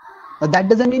 Now that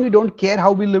doesn't mean we don't care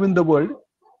how we live in the world.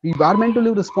 We are meant to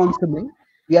live responsibly.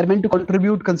 We are meant to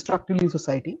contribute constructively in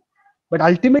society. But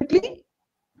ultimately,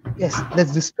 yes,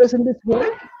 there's distress in this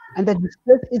world, and that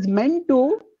distress is meant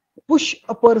to push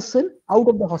a person out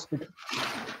of the hospital.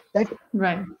 That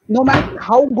no matter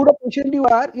how good a patient you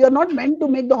are not meant to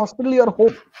make the hospital your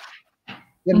home.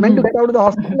 You're meant to get out of the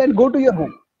hospital and go to your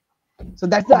home. So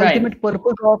that's the ultimate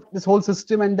purpose of this whole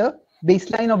system and the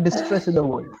baseline of distress in the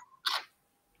world.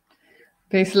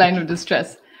 Baseline of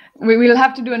distress. We will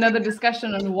have to do another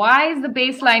discussion on why is the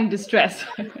baseline distress.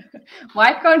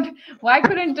 Why couldn't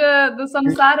the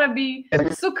samsara be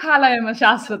sukhalayam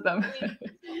shasvatam?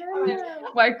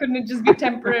 Why couldn't it just be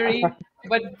temporary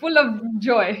but full of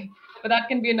joy? but that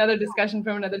can be another discussion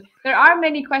from another. There are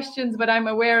many questions, but I'm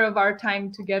aware of our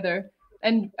time together.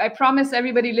 And I promise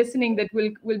everybody listening that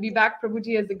we'll be back.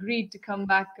 Prabhuji has agreed to come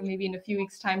back maybe in a few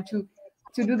weeks' time to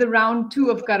do the round 2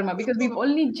 of karma, because we've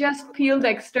only just peeled the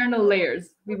external layers.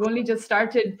 We've only just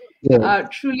started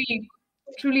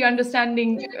truly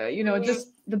understanding, just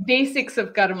the basics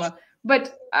of karma.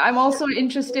 But I'm also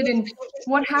interested in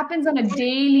what happens on a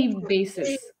daily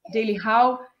basis.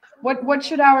 What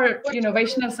should our,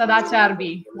 Vaishnav Sadachar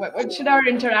be? What should our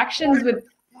interactions with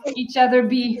each other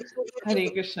be? Hare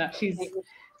Krishna.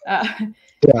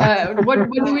 What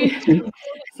do we,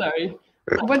 sorry,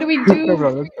 what do we do?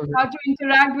 How to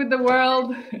interact with the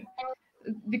world?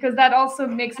 Because that also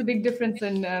makes a big difference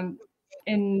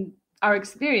in our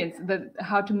experience,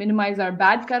 how to minimize our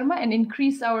bad karma and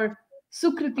increase our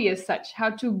sukriti as such, how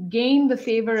to gain the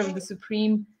favor of the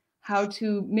Supreme, how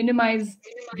to minimize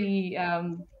the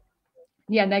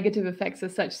negative effects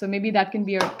as such. So maybe that can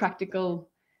be our practical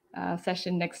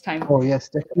session next time. Oh yes,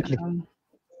 definitely.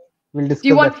 We'll discuss. Do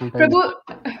you want Prabhu?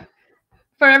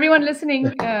 For everyone listening,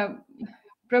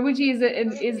 Prabhuji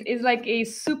is like a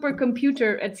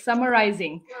supercomputer at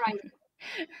summarizing.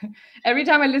 Every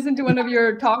time I listen to one of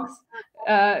your talks,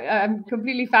 I'm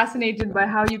completely fascinated by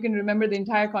how you can remember the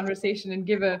entire conversation and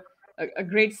give a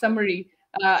great summary.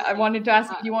 I wanted to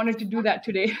ask if you wanted to do that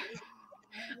today.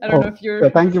 I don't know if you're...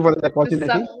 Thank you for the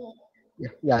opportunity.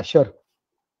 Yeah, sure.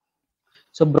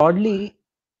 So broadly,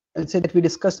 let's say that we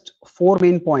discussed 4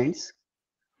 main points.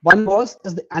 One was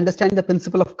understanding the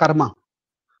principle of karma,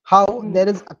 how there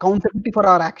is accountability for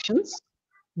our actions,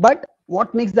 but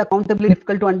what makes the accountability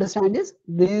difficult to understand is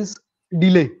this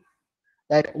delay.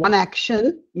 That one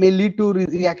action may lead to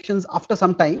reactions after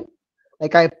some time.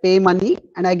 Like I pay money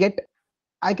and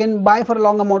I can buy for a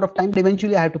long amount of time, but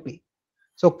eventually I have to pay.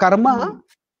 So karma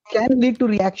can lead to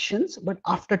reactions, but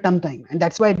after some time, and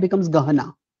that's why it becomes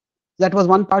gahana. That was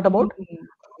one part about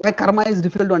why karma is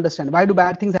difficult to understand. Why do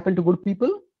bad things happen to good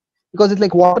people? Because it's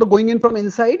like water going in from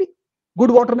inside. Good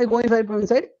water may go inside from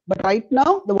inside, but right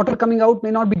now the water coming out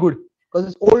may not be good because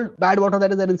it's old bad water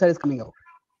that is there inside is coming out.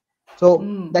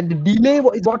 So that delay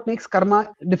is what makes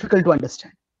karma difficult to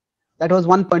understand. That was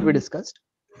one point we discussed.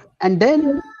 And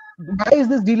then why is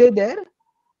this delay there?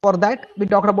 For that we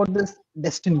talked about this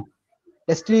destiny.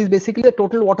 Destiny is basically the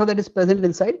total water that is present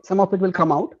inside. Some of it will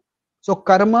come out. So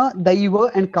karma,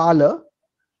 daiva and kala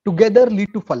together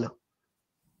lead to phala.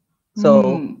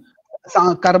 So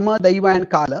karma, daiva and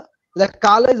kala. That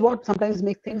kala is what sometimes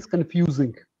makes things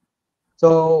confusing.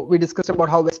 So we discussed about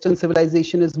how Western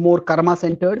civilization is more karma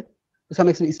centered. To some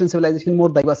extent, Eastern civilization more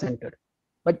daiva centered.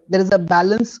 But there is a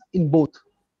balance in both.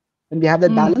 When we have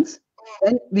that balance,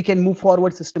 then we can move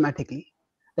forward systematically.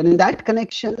 And in that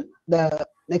connection, the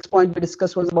next point we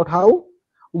discussed was about how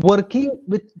working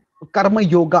with karma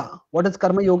yoga. What does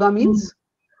karma yoga means?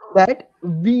 That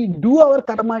we do our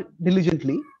karma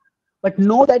diligently, but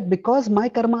know that because my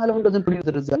karma alone doesn't produce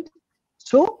the result,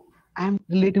 so I'm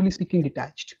relatively speaking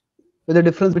detached. There's a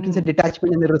difference between say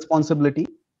detachment and irresponsibility.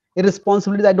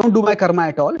 Irresponsibility is I don't do my karma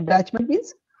at all. Detachment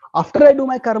means after I do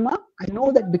my karma, I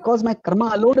know that because my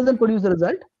karma alone doesn't produce the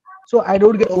result, so I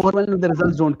don't get overwhelmed if the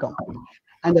results don't come.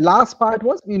 And the last part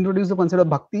was we introduced the concept of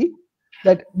bhakti,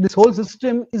 that this whole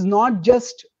system is not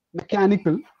just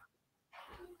mechanical,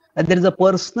 and there is a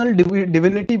personal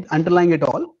divinity underlying it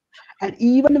all. And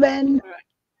even when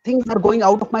things are going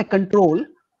out of my control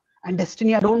and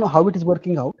destiny, I don't know how it is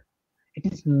working out,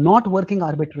 it is not working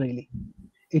arbitrarily.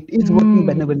 It is working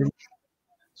benevolently.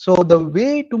 So the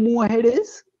way to move ahead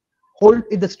is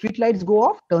if the street lights go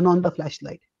off, turn on the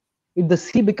flashlight. If the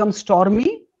sea becomes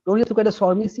stormy, don't just look at a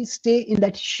stormy sea, stay in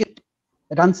that ship,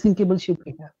 that unsinkable ship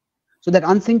we have. So that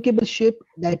unsinkable ship,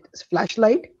 that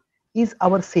flashlight is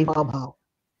our seva bhav.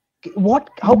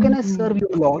 How can I serve you,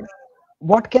 Lord?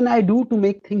 What can I do to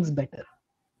make things better?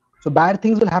 So bad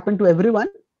things will happen to everyone,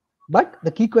 but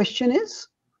the key question is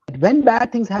that when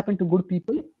bad things happen to good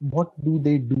people, what do?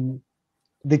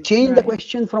 They change the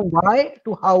question from why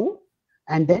to how,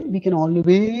 and then we can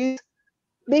always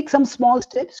make some small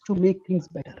steps to make things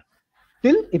better.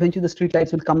 Till eventually the street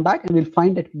lights will come back and we'll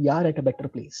find that we are at a better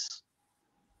place.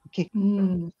 Okay.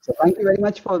 So thank you very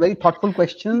much for very thoughtful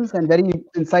questions and very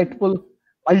insightful,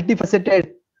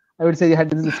 multifaceted, I would say you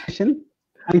had this discussion.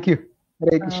 Thank you.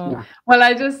 Hare Krishna. Well,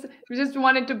 I just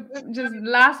wanted to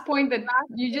last point that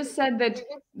you just said that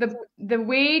the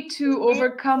way to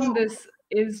overcome this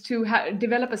is to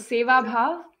develop a seva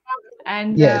bhav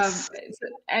and yes.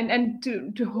 and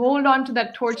to hold on to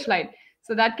that torchlight.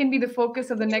 So that can be the focus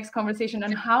of the next conversation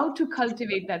on how to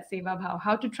cultivate that seva bhav,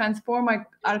 how to transform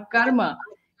our karma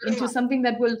into something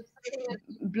that will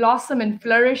blossom and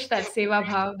flourish that seva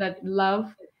bhav, that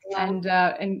love, and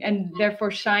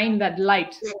therefore shine that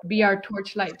light, be our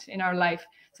torchlight in our life.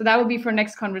 So that will be for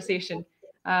next conversation.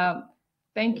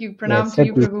 Thank you. Pranam Yes, to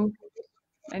you, certainly. Prabhu,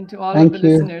 and to all of Thank the you.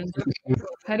 listeners.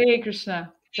 Hare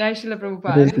Krishna. Jai Srila Hare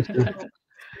Prabhupada. Krishna.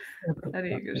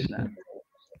 Hare Krishna.